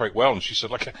individual quite well, and she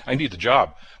said, look, I need the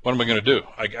job. What am I going to do?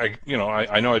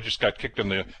 I know I just got kicked in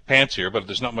the pants here, but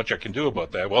there's not much I can do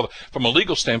about that. Well, from a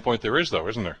legal standpoint, there is, though,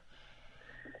 isn't there?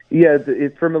 Yeah,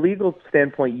 from a legal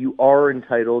standpoint, you are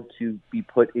entitled to be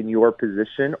put in your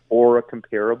position or a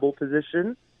comparable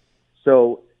position.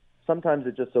 So sometimes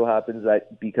it just so happens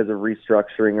that because of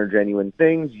restructuring or genuine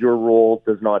things, your role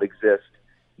does not exist,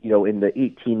 in the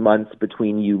 18 months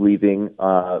between you leaving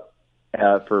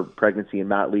for pregnancy and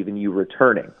mat leave and you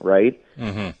returning, right?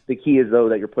 Mm-hmm. The key is, though,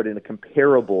 that you're put in a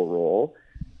comparable role.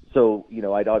 So,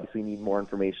 I'd obviously need more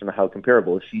information on how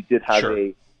comparable. If she did have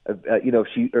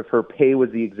if her pay was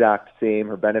the exact same,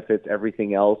 her benefits,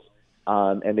 everything else,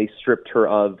 and they stripped her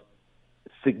of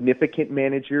significant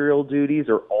managerial duties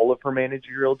or all of her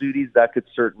managerial duties, that could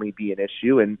certainly be an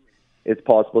issue. And it's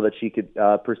possible that she could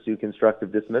pursue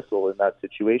constructive dismissal in that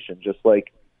situation, just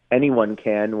like anyone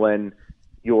can when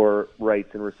your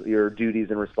rights and your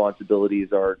duties and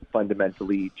responsibilities are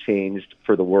fundamentally changed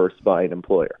for the worse by an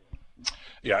employer.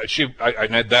 Yeah, I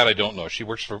don't know. She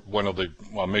works for one of the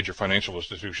major financial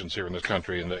institutions here in this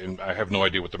country, and I have no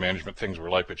idea what the management things were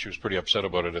like, but she was pretty upset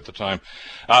about it at the time.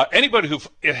 Anybody who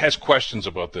has questions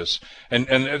about this, and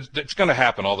it's going to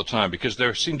happen all the time, because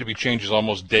there seem to be changes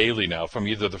almost daily now from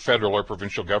either the federal or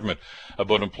provincial government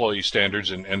about employee standards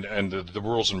and the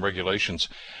rules and regulations.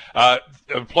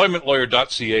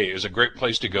 Employmentlawyer.ca is a great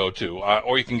place to go to,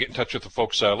 or you can get in touch with the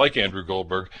folks like Andrew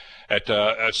Goldberg at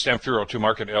Samfiru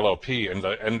Tumarkin LLP and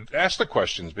ask the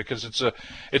questions, because it's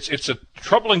a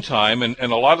troubling time, and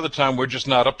a lot of the time we're just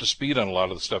not up to speed on a lot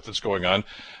of the stuff that's going on.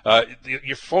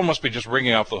 Your phone must be just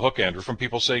ringing off the hook, Andrew, from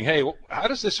people saying, hey, how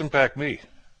does this impact me?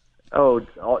 Oh,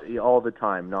 all the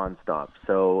time, nonstop.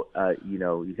 So,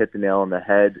 you hit the nail on the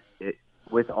head.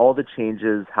 With all the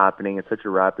changes happening at such a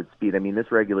rapid speed, I mean, this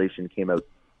regulation came out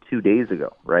 2 days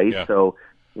ago, right? Yeah. So,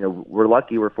 we're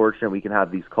lucky, we're fortunate we can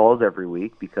have these calls every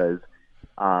week, because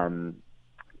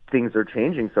things are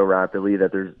changing so rapidly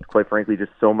that there's, quite frankly,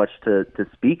 just so much to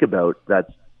speak about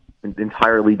that's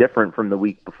entirely different from the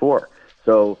week before.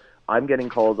 So I'm getting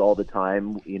calls all the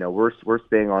time. We're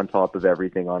staying on top of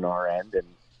everything on our end, and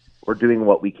we're doing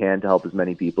what we can to help as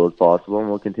many people as possible, and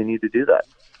we'll continue to do that.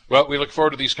 Well, we look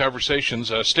forward to these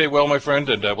conversations. Stay well, my friend,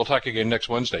 and we'll talk again next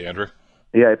Wednesday, Andrew.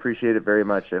 Yeah, I appreciate it very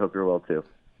much. I hope you're well, too.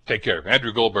 Take care.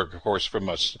 Andrew Goldberg, of course, from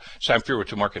Samfiru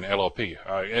Tumarkin LLP.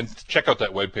 And check out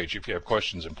that webpage if you have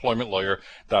questions,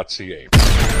 employmentlawyer.ca.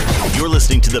 You're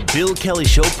listening to the Bill Kelly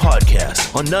Show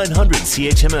podcast on 900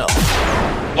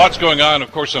 CHML. Lots going on,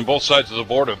 of course, on both sides of the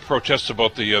border. The protests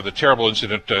about the terrible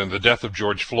incident and the death of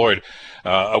George Floyd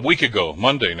a week ago,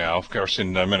 Monday now, of course,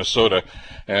 in Minnesota.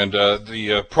 And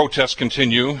the protests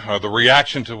continue. The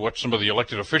reaction to what some of the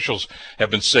elected officials have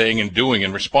been saying and doing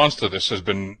in response to this has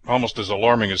been almost as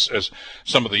alarming as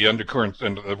some of the undercurrent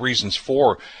and the reasons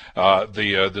for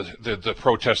the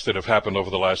protests that have happened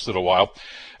over the last little while.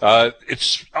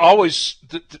 It's always,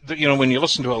 when you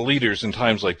listen to leaders in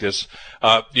times like this,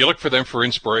 you look for them for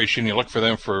inspiration, you look for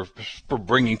them for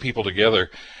bringing people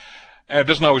together. And it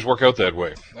doesn't always work out that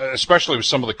way, especially with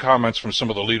some of the comments from some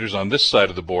of the leaders on this side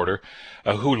of the border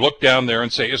who look down there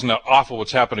and say, isn't that awful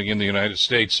what's happening in the United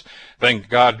States? Thank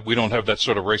God we don't have that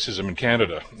sort of racism in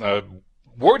Canada.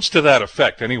 Words to that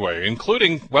effect, anyway,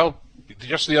 including, well,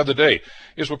 just the other day,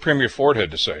 is what Premier Ford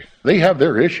had to say. They have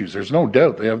their issues. There's no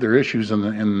doubt they have their issues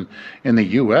in the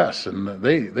U.S. and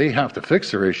they have to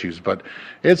fix their issues. But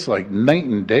it's like night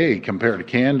and day compared to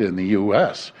Canada and the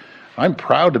U.S. I'm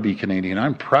proud to be Canadian.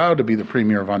 I'm proud to be the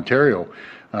Premier of Ontario,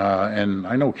 and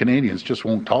I know Canadians just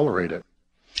won't tolerate it.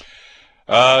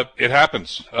 It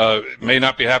happens. It may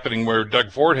not be happening where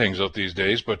Doug Ford hangs out these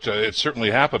days, but it's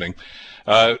certainly happening.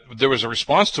 There was a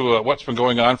response to what's been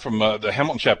going on from the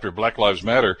Hamilton chapter of Black Lives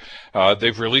Matter.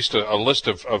 They've released a list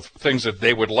of things that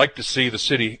they would like to see the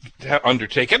city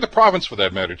undertake, and the province for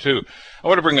that matter, too. I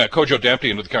want to bring Kojo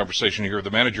Damte into the conversation here, the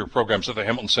manager of programs at the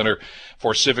Hamilton Center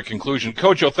for Civic Inclusion.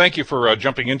 Kojo, thank you for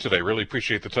jumping in today. Really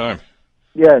appreciate the time.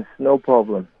 Yes, no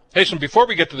problem. Hey, so before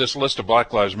we get to this list of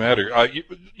Black Lives Matter,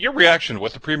 your reaction to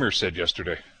what the Premier said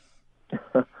yesterday?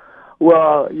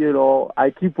 Well,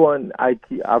 I've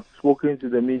spoken to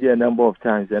the media a number of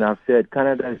times, and I've said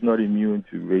Canada is not immune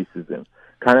to racism.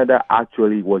 Canada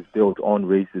actually was built on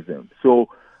racism. So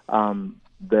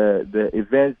the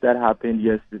events that happened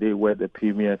yesterday where the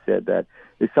Premier said that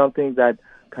is something that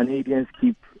Canadians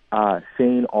keep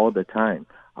saying all the time.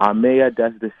 Our mayor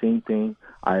does the same thing.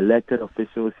 Our elected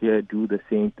officials here do the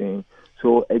same thing.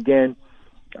 So again,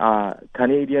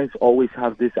 Canadians always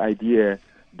have this idea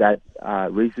that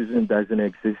racism doesn't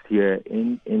exist here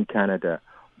in Canada,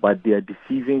 but they are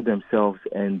deceiving themselves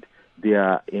and they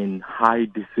are in high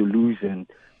disillusion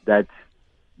that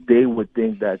they would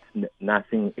think that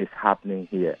nothing is happening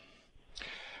here.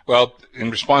 Well,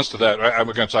 in response to that, I'm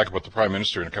going to talk about the Prime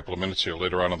Minister in a couple of minutes here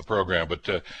later on in the program, but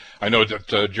I know that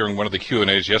during one of the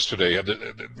Q&As yesterday,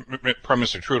 Prime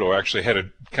Minister Trudeau actually had a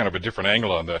kind of a different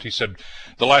angle on that. He said,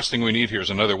 the last thing we need here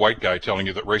is another white guy telling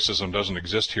you that racism doesn't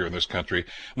exist here in this country.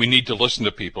 We need to listen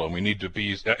to people, and we need to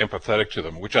be empathetic to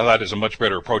them, which I thought is a much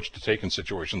better approach to take in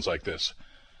situations like this.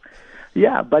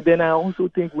 Yeah, but then I also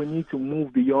think we need to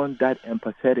move beyond that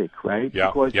empathetic, right?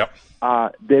 Yeah. Because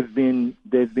there've been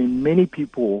many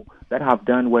people that have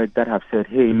done work that have said,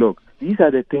 hey, look, these are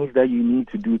the things that you need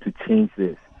to do to change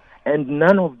this. And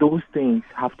none of those things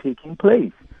have taken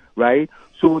place, right?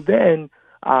 So then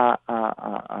the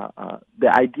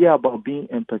idea about being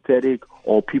empathetic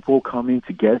or people coming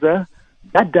together,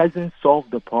 that doesn't solve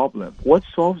the problem. What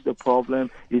solves the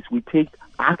problem is we take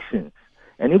actions.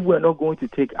 And if we're not going to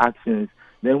take actions,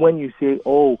 then when you say,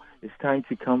 oh, it's time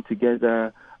to come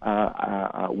together,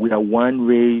 we are one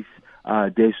race,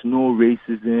 there's no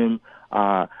racism,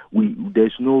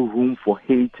 there's no room for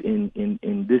hate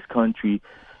in this country,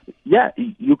 yeah,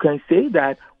 you can say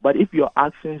that, but if your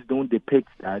actions don't depict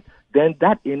that, then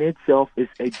that in itself is,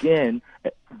 again,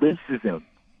 racism.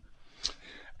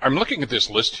 I'm looking at this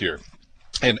list here.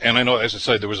 And I know, as I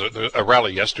said, there was a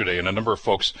rally yesterday, and a number of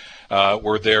folks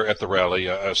were there at the rally,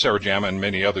 Sarah Jama and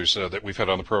many others that we've had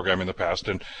on the program in the past.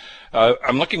 And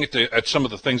I'm looking at some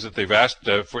of the things that they've asked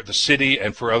for the city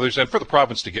and for others and for the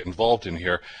province to get involved in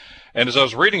here. And as I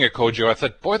was reading it, Kojo, I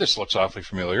thought, boy, this looks awfully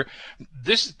familiar.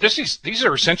 These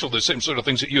are essentially the same sort of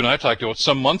things that you and I talked about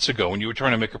some months ago when you were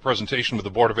trying to make a presentation with the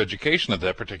Board of Education at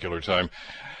that particular time.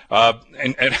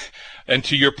 And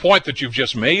to your point that you've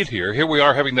just made here we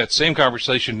are having that same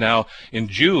conversation now in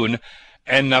June,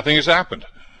 and nothing has happened.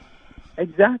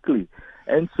 Exactly.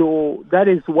 And so that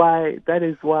is why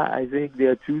I think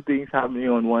there are two things happening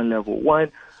on one level.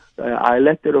 One, our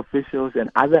elected officials and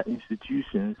other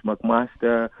institutions,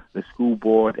 McMaster, the school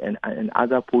board, and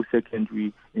other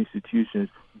post-secondary institutions,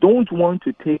 don't want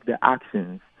to take the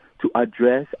actions to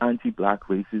address anti-black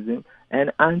racism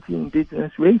and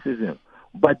anti-indigenous racism.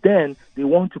 But then they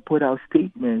want to put out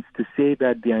statements to say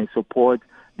that they are in support,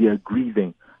 they are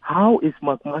grieving. How is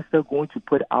McMaster going to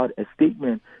put out a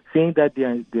statement saying that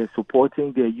they're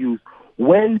supporting their youth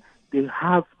when they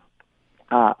have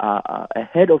a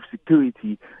head of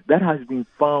security that has been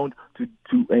found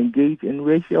to engage in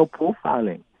racial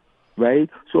profiling, right?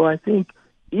 So I think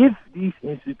if these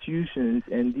institutions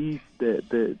and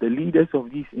the leaders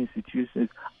of these institutions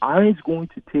aren't going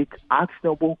to take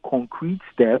actionable, concrete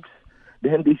steps,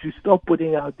 then they should stop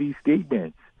putting out these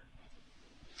statements.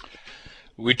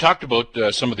 We talked about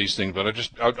some of these things, but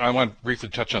I want to briefly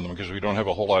touch on them because we don't have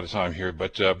a whole lot of time here.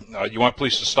 But you want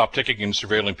police to stop taking and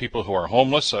surveilling people who are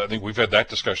homeless. I think we've had that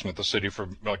discussion at the city for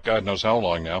God knows how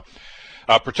long now.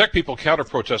 Protect people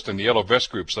counter-protesting the yellow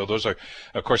vest groups, though. Those are,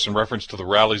 of course, in reference to the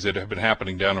rallies that have been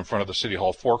happening down in front of the City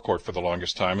Hall forecourt for the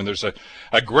longest time. And there's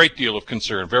a great deal of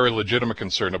concern, very legitimate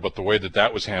concern, about the way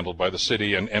that was handled by the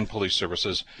city and police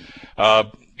services.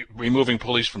 Removing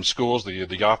police from schools,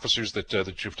 the officers that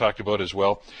you've talked about as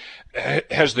well.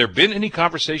 Has there been any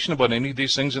conversation about any of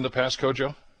these things in the past,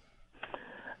 Kojo?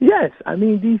 Yes, I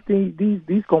mean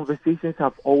these conversations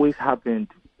have always happened.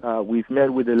 We've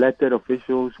met with elected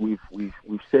officials. We've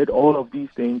said all of these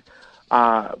things.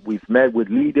 We've met with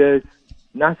leaders.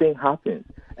 Nothing happens.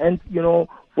 And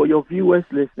for your viewers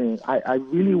listening, I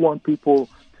really want people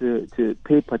to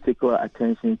pay particular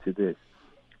attention to this.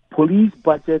 Police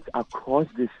budgets across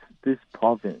this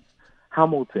province: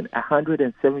 Hamilton,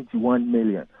 171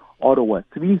 million; Ottawa,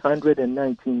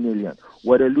 319 million;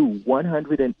 Waterloo,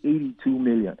 182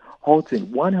 million;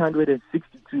 Halton,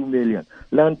 162 million;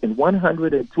 London,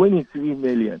 123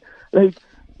 million.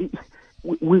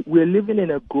 We're living in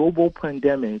a global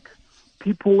pandemic.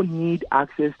 People need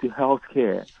access to health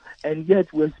care, and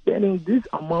yet we're spending this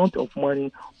amount of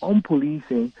money on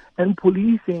policing, and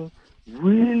policing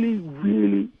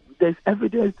really, there's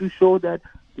evidence to show that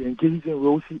they engage in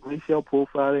racial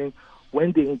profiling.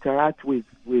 When they interact with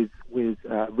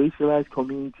racialized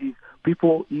communities,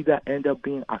 people either end up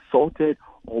being assaulted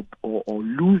or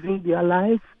losing their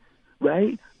life,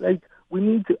 right? We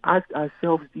need to ask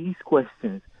ourselves these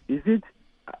questions. Is it,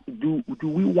 do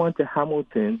we want a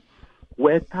Hamilton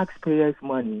where taxpayers'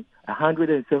 money,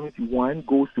 171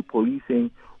 goes to policing,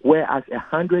 whereas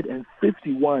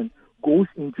 151 goes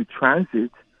into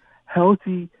transit,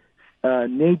 healthy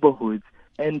neighborhoods,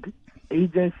 and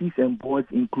agencies and boards,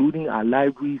 including our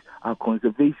libraries, our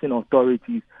conservation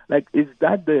authorities? Is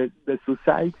that the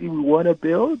society we want to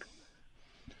build?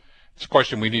 It's a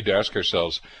question we need to ask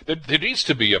ourselves. There needs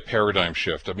to be a paradigm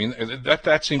shift. I mean,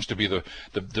 that seems to be the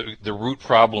root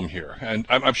problem here. And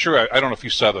I'm sure, I don't know if you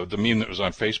saw the meme that was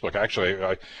on Facebook. Actually,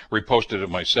 I reposted it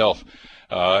myself.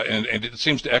 And it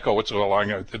seems to echo what's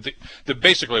along.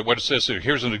 Basically, what it says here,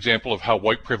 here's an example of how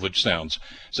white privilege sounds.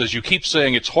 It says, you keep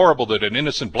saying it's horrible that an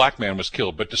innocent black man was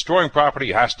killed, but destroying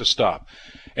property has to stop.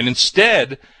 And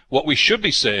instead, what we should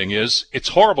be saying is, it's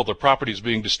horrible that property is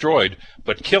being destroyed,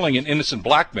 but killing an innocent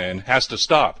black man has to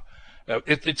stop.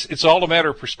 It's all a matter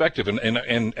of perspective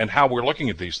and how we're looking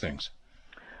at these things.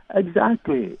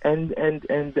 Exactly, and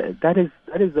that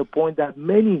is the point that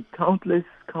many countless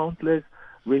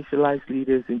racialized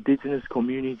leaders, indigenous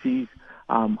communities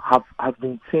have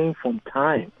been saying from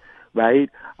time, right?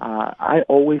 I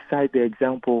always cite the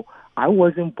example, I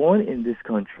wasn't born in this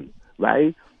country,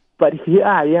 right? But here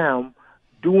I am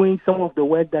doing some of the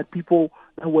work that people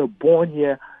that were born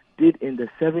here did in the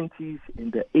 70s, in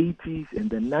the 80s, in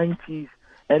the 90s,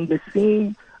 and the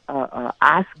same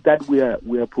ask that we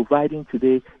are providing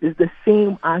today is the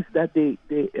same ask that the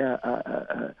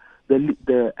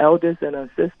elders and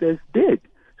ancestors did.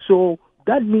 So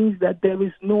that means that there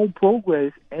is no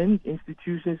progress and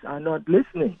institutions are not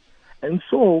listening. And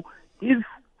so if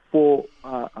for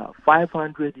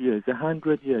 500 years,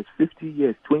 100 years, 50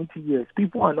 years, 20 years,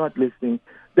 people are not listening,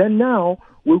 then now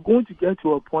we're going to get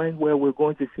to a point where we're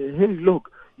going to say, hey,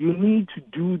 look, you need to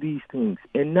do these things.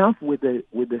 Enough with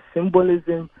the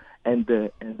symbolism and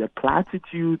the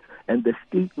platitudes and the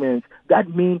statements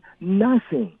that mean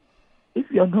nothing.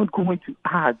 If you're not going to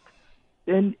act,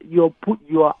 then you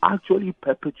are actually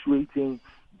perpetuating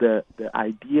the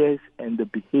ideas and the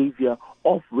behavior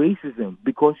of racism,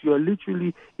 because you're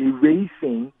literally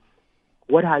erasing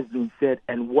what has been said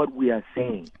and what we are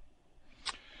saying.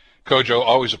 Kojo,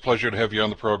 always a pleasure to have you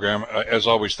on the program. As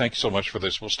always, thank you so much for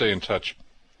this. We'll stay in touch.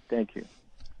 Thank you.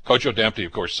 Kojo Damptey,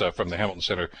 of course, from the Hamilton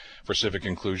Center for Civic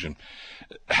Inclusion.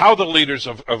 How the leaders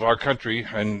of our country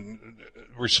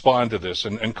respond to this,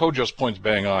 and Kojo's point's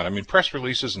bang on. I mean, press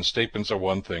releases and statements are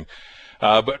one thing,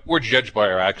 but we're judged by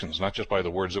our actions, not just by the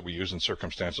words that we use in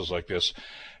circumstances like this.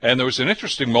 And there was an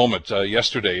interesting moment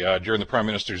yesterday during the Prime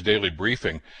Minister's daily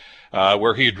briefing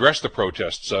where he addressed the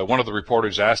protests. One of the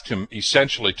reporters asked him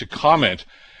essentially to comment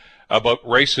about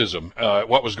racism,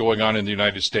 what was going on in the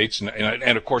United States,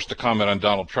 and of course, to comment on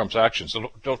Donald Trump's actions.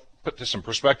 So don't put this in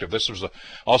perspective. This was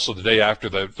also the day after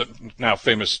the now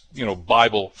famous,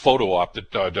 Bible photo op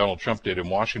that Donald Trump did in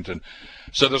Washington.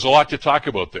 So there's a lot to talk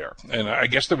about there. And I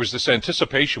guess there was this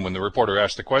anticipation when the reporter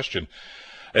asked the question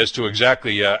as to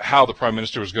exactly how the Prime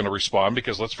Minister was going to respond,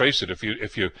 because let's face it,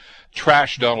 if you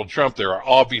trash Donald Trump, there are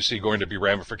obviously going to be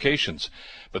ramifications.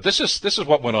 But this is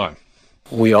what went on.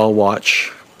 We all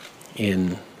watch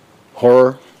in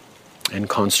horror and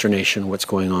consternation what's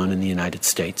going on in the United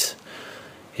States.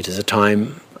 It is a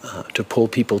time to pull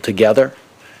people together,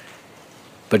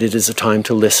 but it is a time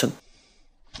to listen.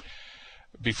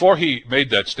 Before he made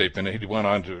that statement, he went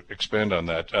on to expand on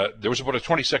that. There was about a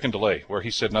 20-second delay where he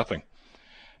said nothing.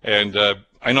 And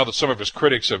I know that some of his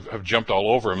critics have jumped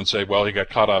all over him and say, well, he got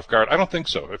caught off guard. I don't think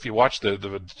so. If you watch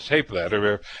the tape of that,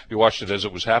 or if you watched it as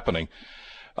it was happening,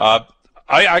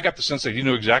 I got the sense that he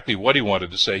knew exactly what he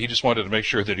wanted to say. He just wanted to make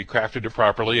sure that he crafted it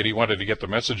properly, and he wanted to get the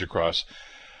message across.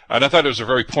 And I thought it was a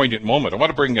very poignant moment. I want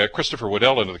to bring Christopher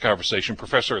Waddell into the conversation,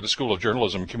 professor at the School of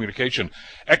Journalism and Communication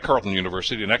at Carleton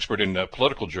University, an expert in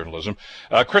political journalism.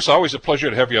 Chris, always a pleasure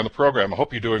to have you on the program. I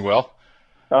hope you're doing well.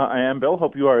 I am, Bill.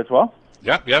 Hope you are as well.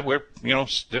 Yeah, we're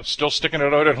still sticking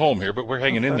it out at home here, but we're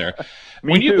hanging in there.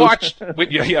 When you watched,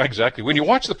 yeah, exactly. When you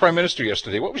watched the Prime Minister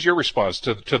yesterday, what was your response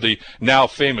to the now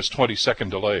famous 20-second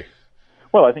delay?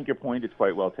 Well, I think your point is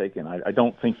quite well taken. I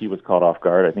don't think he was caught off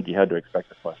guard. I think he had to expect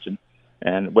the question.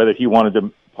 And whether he wanted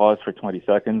to pause for 20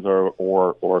 seconds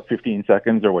or 15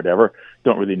 seconds or whatever,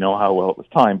 don't really know how well it was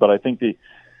timed. But I think the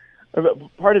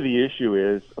part of the issue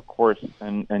is, of course,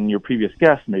 and your previous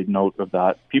guest made note of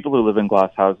that, people who live in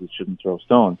glass houses shouldn't throw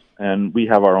stones. And we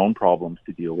have our own problems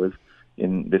to deal with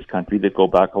in this country that go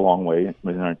back a long way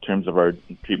in terms of our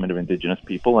treatment of Indigenous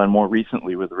people, and more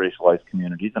recently with racialized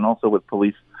communities, and also with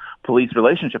police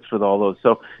relationships with all those.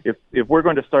 So if we're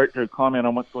going to start to comment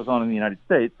on what goes on in the United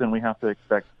States, then we have to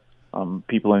expect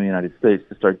people in the United States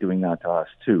to start doing that to us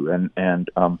too. And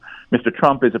Mr.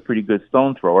 Trump is a pretty good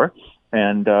stone thrower,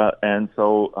 and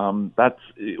so that's,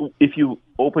 if you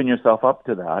open yourself up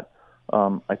to that,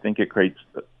 I think it creates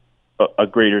a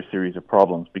greater series of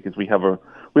problems, because we have a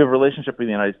relationship with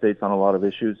the United States on a lot of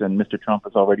issues, and Mr. Trump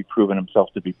has already proven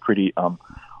himself to be pretty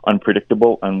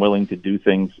unpredictable and willing to do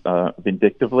things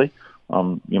vindictively.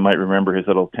 You might remember his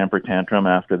little temper tantrum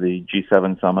after the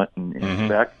G7 summit in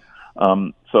Quebec.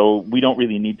 So we don't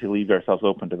really need to leave ourselves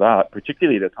open to that,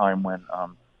 particularly at a time when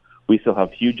we still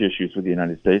have huge issues with the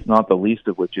United States, not the least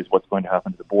of which is what's going to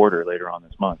happen to the border later on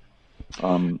this month.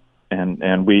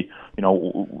 And we,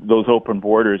 those open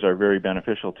borders are very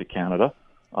beneficial to Canada,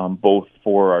 both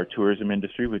for our tourism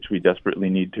industry, which we desperately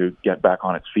need to get back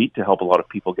on its feet to help a lot of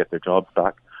people get their jobs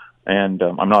back. And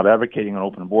I'm not advocating an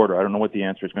open border. I don't know what the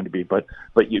answer is going to be, but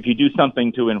if you do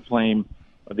something to inflame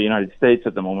the United States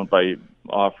at the moment by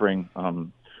offering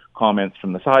comments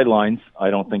from the sidelines, I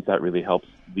don't think that really helps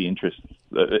the interest.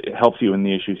 It helps you in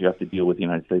the issues you have to deal with the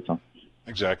United States on.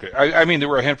 Exactly. I mean, there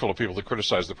were a handful of people that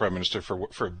criticized the Prime Minister for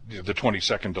the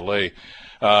 20-second delay,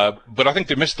 but I think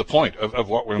they missed the point of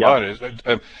what went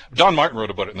on. Don Martin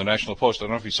wrote about it in the National Post. I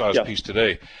don't know if you saw his piece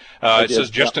today. It says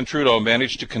Justin Trudeau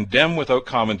managed to condemn without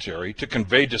commentary, to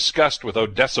convey disgust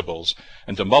without decibels,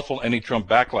 and to muffle any Trump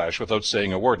backlash without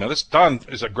saying a word. Now, Don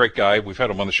is a great guy. We've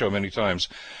had him on the show many times.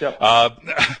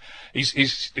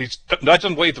 He's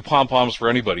doesn't wave the pom-poms for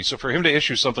anybody. So for him to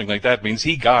issue something like that means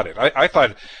he got it. I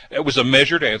thought it was a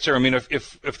measured answer. I mean,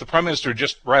 if the Prime Minister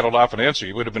just rattled off an answer,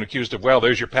 you would have been accused of, well,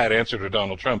 there's your pat answer to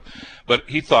Donald Trump. But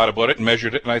he thought about it and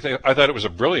measured it, and I thought it was a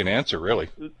brilliant answer, really.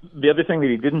 The other thing that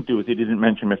he didn't do is he didn't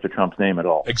mention Mr. Trump's name at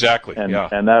all. Exactly. And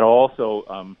that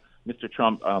also, Mr.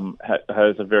 Trump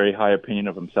has a very high opinion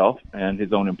of himself and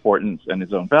his own importance and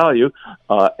his own value.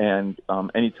 And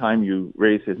anytime you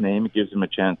raise his name, it gives him a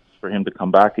chance for him to come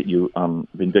back at you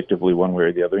vindictively one way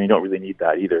or the other. And you don't really need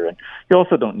that either. And you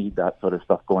also don't need that sort of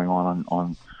stuff going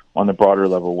on the broader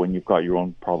level when you've got your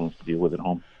own problems to deal with at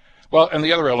home. Well, and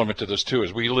the other element to this, too,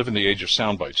 is we live in the age of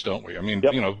sound bites, don't we? I mean,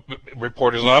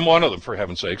 reporters, and I'm one of them, for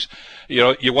heaven's sakes,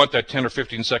 you want that 10 or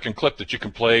 15-second clip that you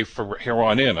can play for here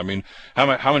on in. I mean,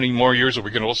 how many more years are we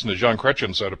going to listen to Jean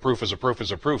Chrétien say, a proof is a proof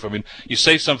is a proof? I mean, you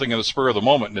say something in the spur of the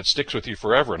moment, and it sticks with you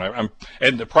forever.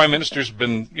 And the Prime Minister's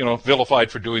been, vilified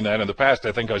for doing that in the past,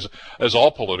 I think, as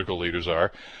all political leaders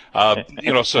are. So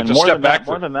to step back...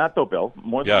 More than that, though, Bill,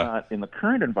 more than that, in the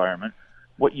current environment,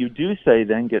 what you do say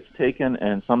then gets taken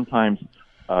and sometimes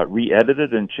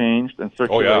re-edited and changed and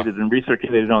circulated and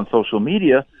recirculated on social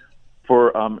media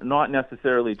for not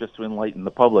necessarily just to enlighten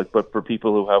the public, but for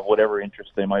people who have whatever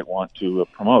interest they might want to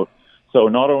promote. So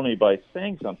not only by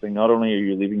saying something, not only are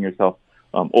you leaving yourself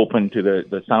open to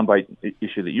the soundbite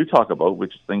issue that you talk about,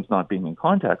 which is things not being in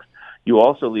context, you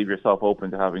also leave yourself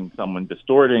open to having someone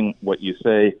distorting what you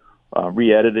say,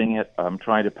 re-editing it,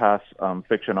 trying to pass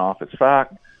fiction off as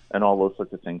fact, and all those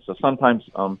sorts of things. So sometimes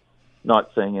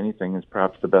not saying anything is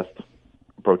perhaps the best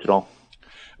approach at all.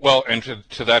 Well, and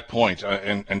to that point,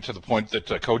 and to the point that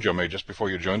Kojo made just before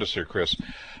you joined us here, Chris,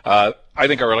 I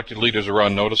think our elected leaders are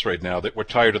on notice right now that we're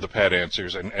tired of the pat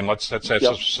answers, and let's have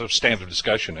a substantive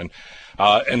discussion. And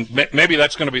maybe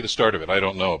that's going to be the start of it. I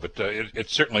don't know, but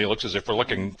it certainly looks as if we're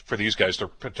looking for these guys to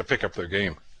pick up their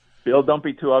game. Bill, don't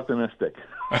be too optimistic.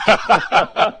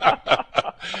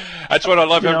 That's what I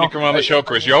love having you come on the show,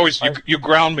 Chris. You always you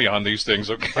ground me on these things.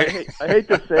 Okay. I hate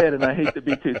to say it, and I hate to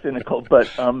be too cynical, but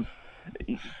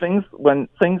when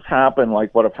things happen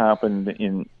like what have happened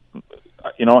in,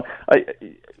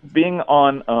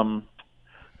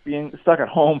 being stuck at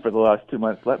home for the last 2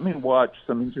 months, let me watch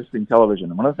some interesting television.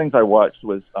 And one of the things I watched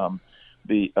was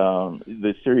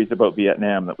the series about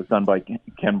Vietnam that was done by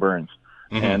Ken Burns.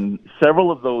 Mm-hmm. And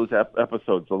several of those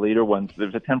episodes, the later ones,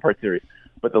 there's a 10-part series,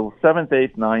 but the 7th,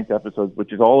 8th, 9th episodes,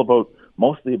 which is all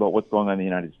mostly about what's going on in the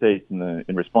United States in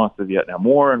response to the Vietnam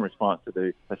War, in response to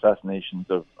the assassinations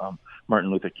of Martin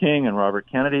Luther King and Robert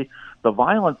Kennedy, the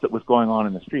violence that was going on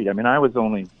in the street. I mean, I was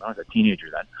a teenager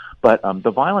then, but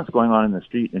the violence going on in the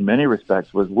street in many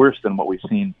respects was worse than what we've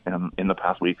seen in the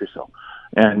past week or so.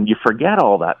 And you forget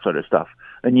all that sort of stuff,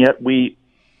 and yet we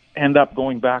end up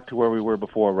going back to where we were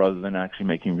before rather than actually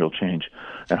making real change.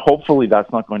 And hopefully that's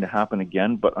not going to happen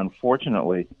again, but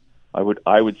unfortunately, I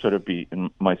would sort of be,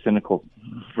 in my cynical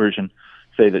version,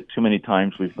 say that too many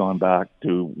times we've gone back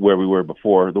to where we were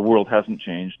before. The world hasn't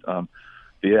changed.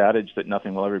 The adage that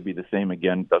nothing will ever be the same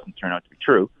again doesn't turn out to be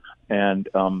true. And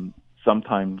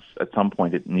sometimes, at some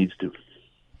point, it needs to.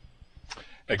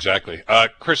 Exactly.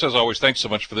 Chris, as always, thanks so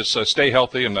much for this. Stay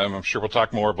healthy, and I'm sure we'll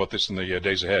talk more about this in the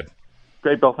days ahead.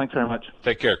 Great, Bill. Thanks very much.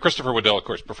 Take care. Christopher Waddell, of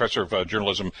course, professor of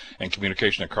journalism and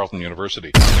communication at Carleton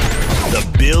University.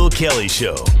 The Bill Kelly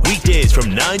Show, weekdays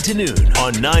from 9 to noon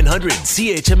on 900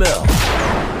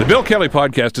 CHML. The Bill Kelly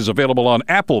Podcast is available on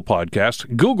Apple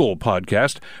Podcast, Google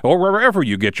Podcast, or wherever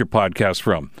you get your podcasts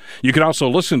from. You can also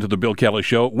listen to The Bill Kelly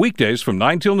Show weekdays from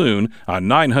 9 till noon on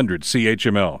 900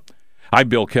 CHML. I'm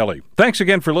Bill Kelly. Thanks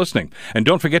again for listening. And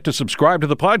don't forget to subscribe to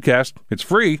the podcast. It's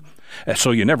free,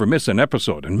 so you never miss an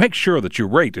episode. And make sure that you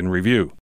rate and review.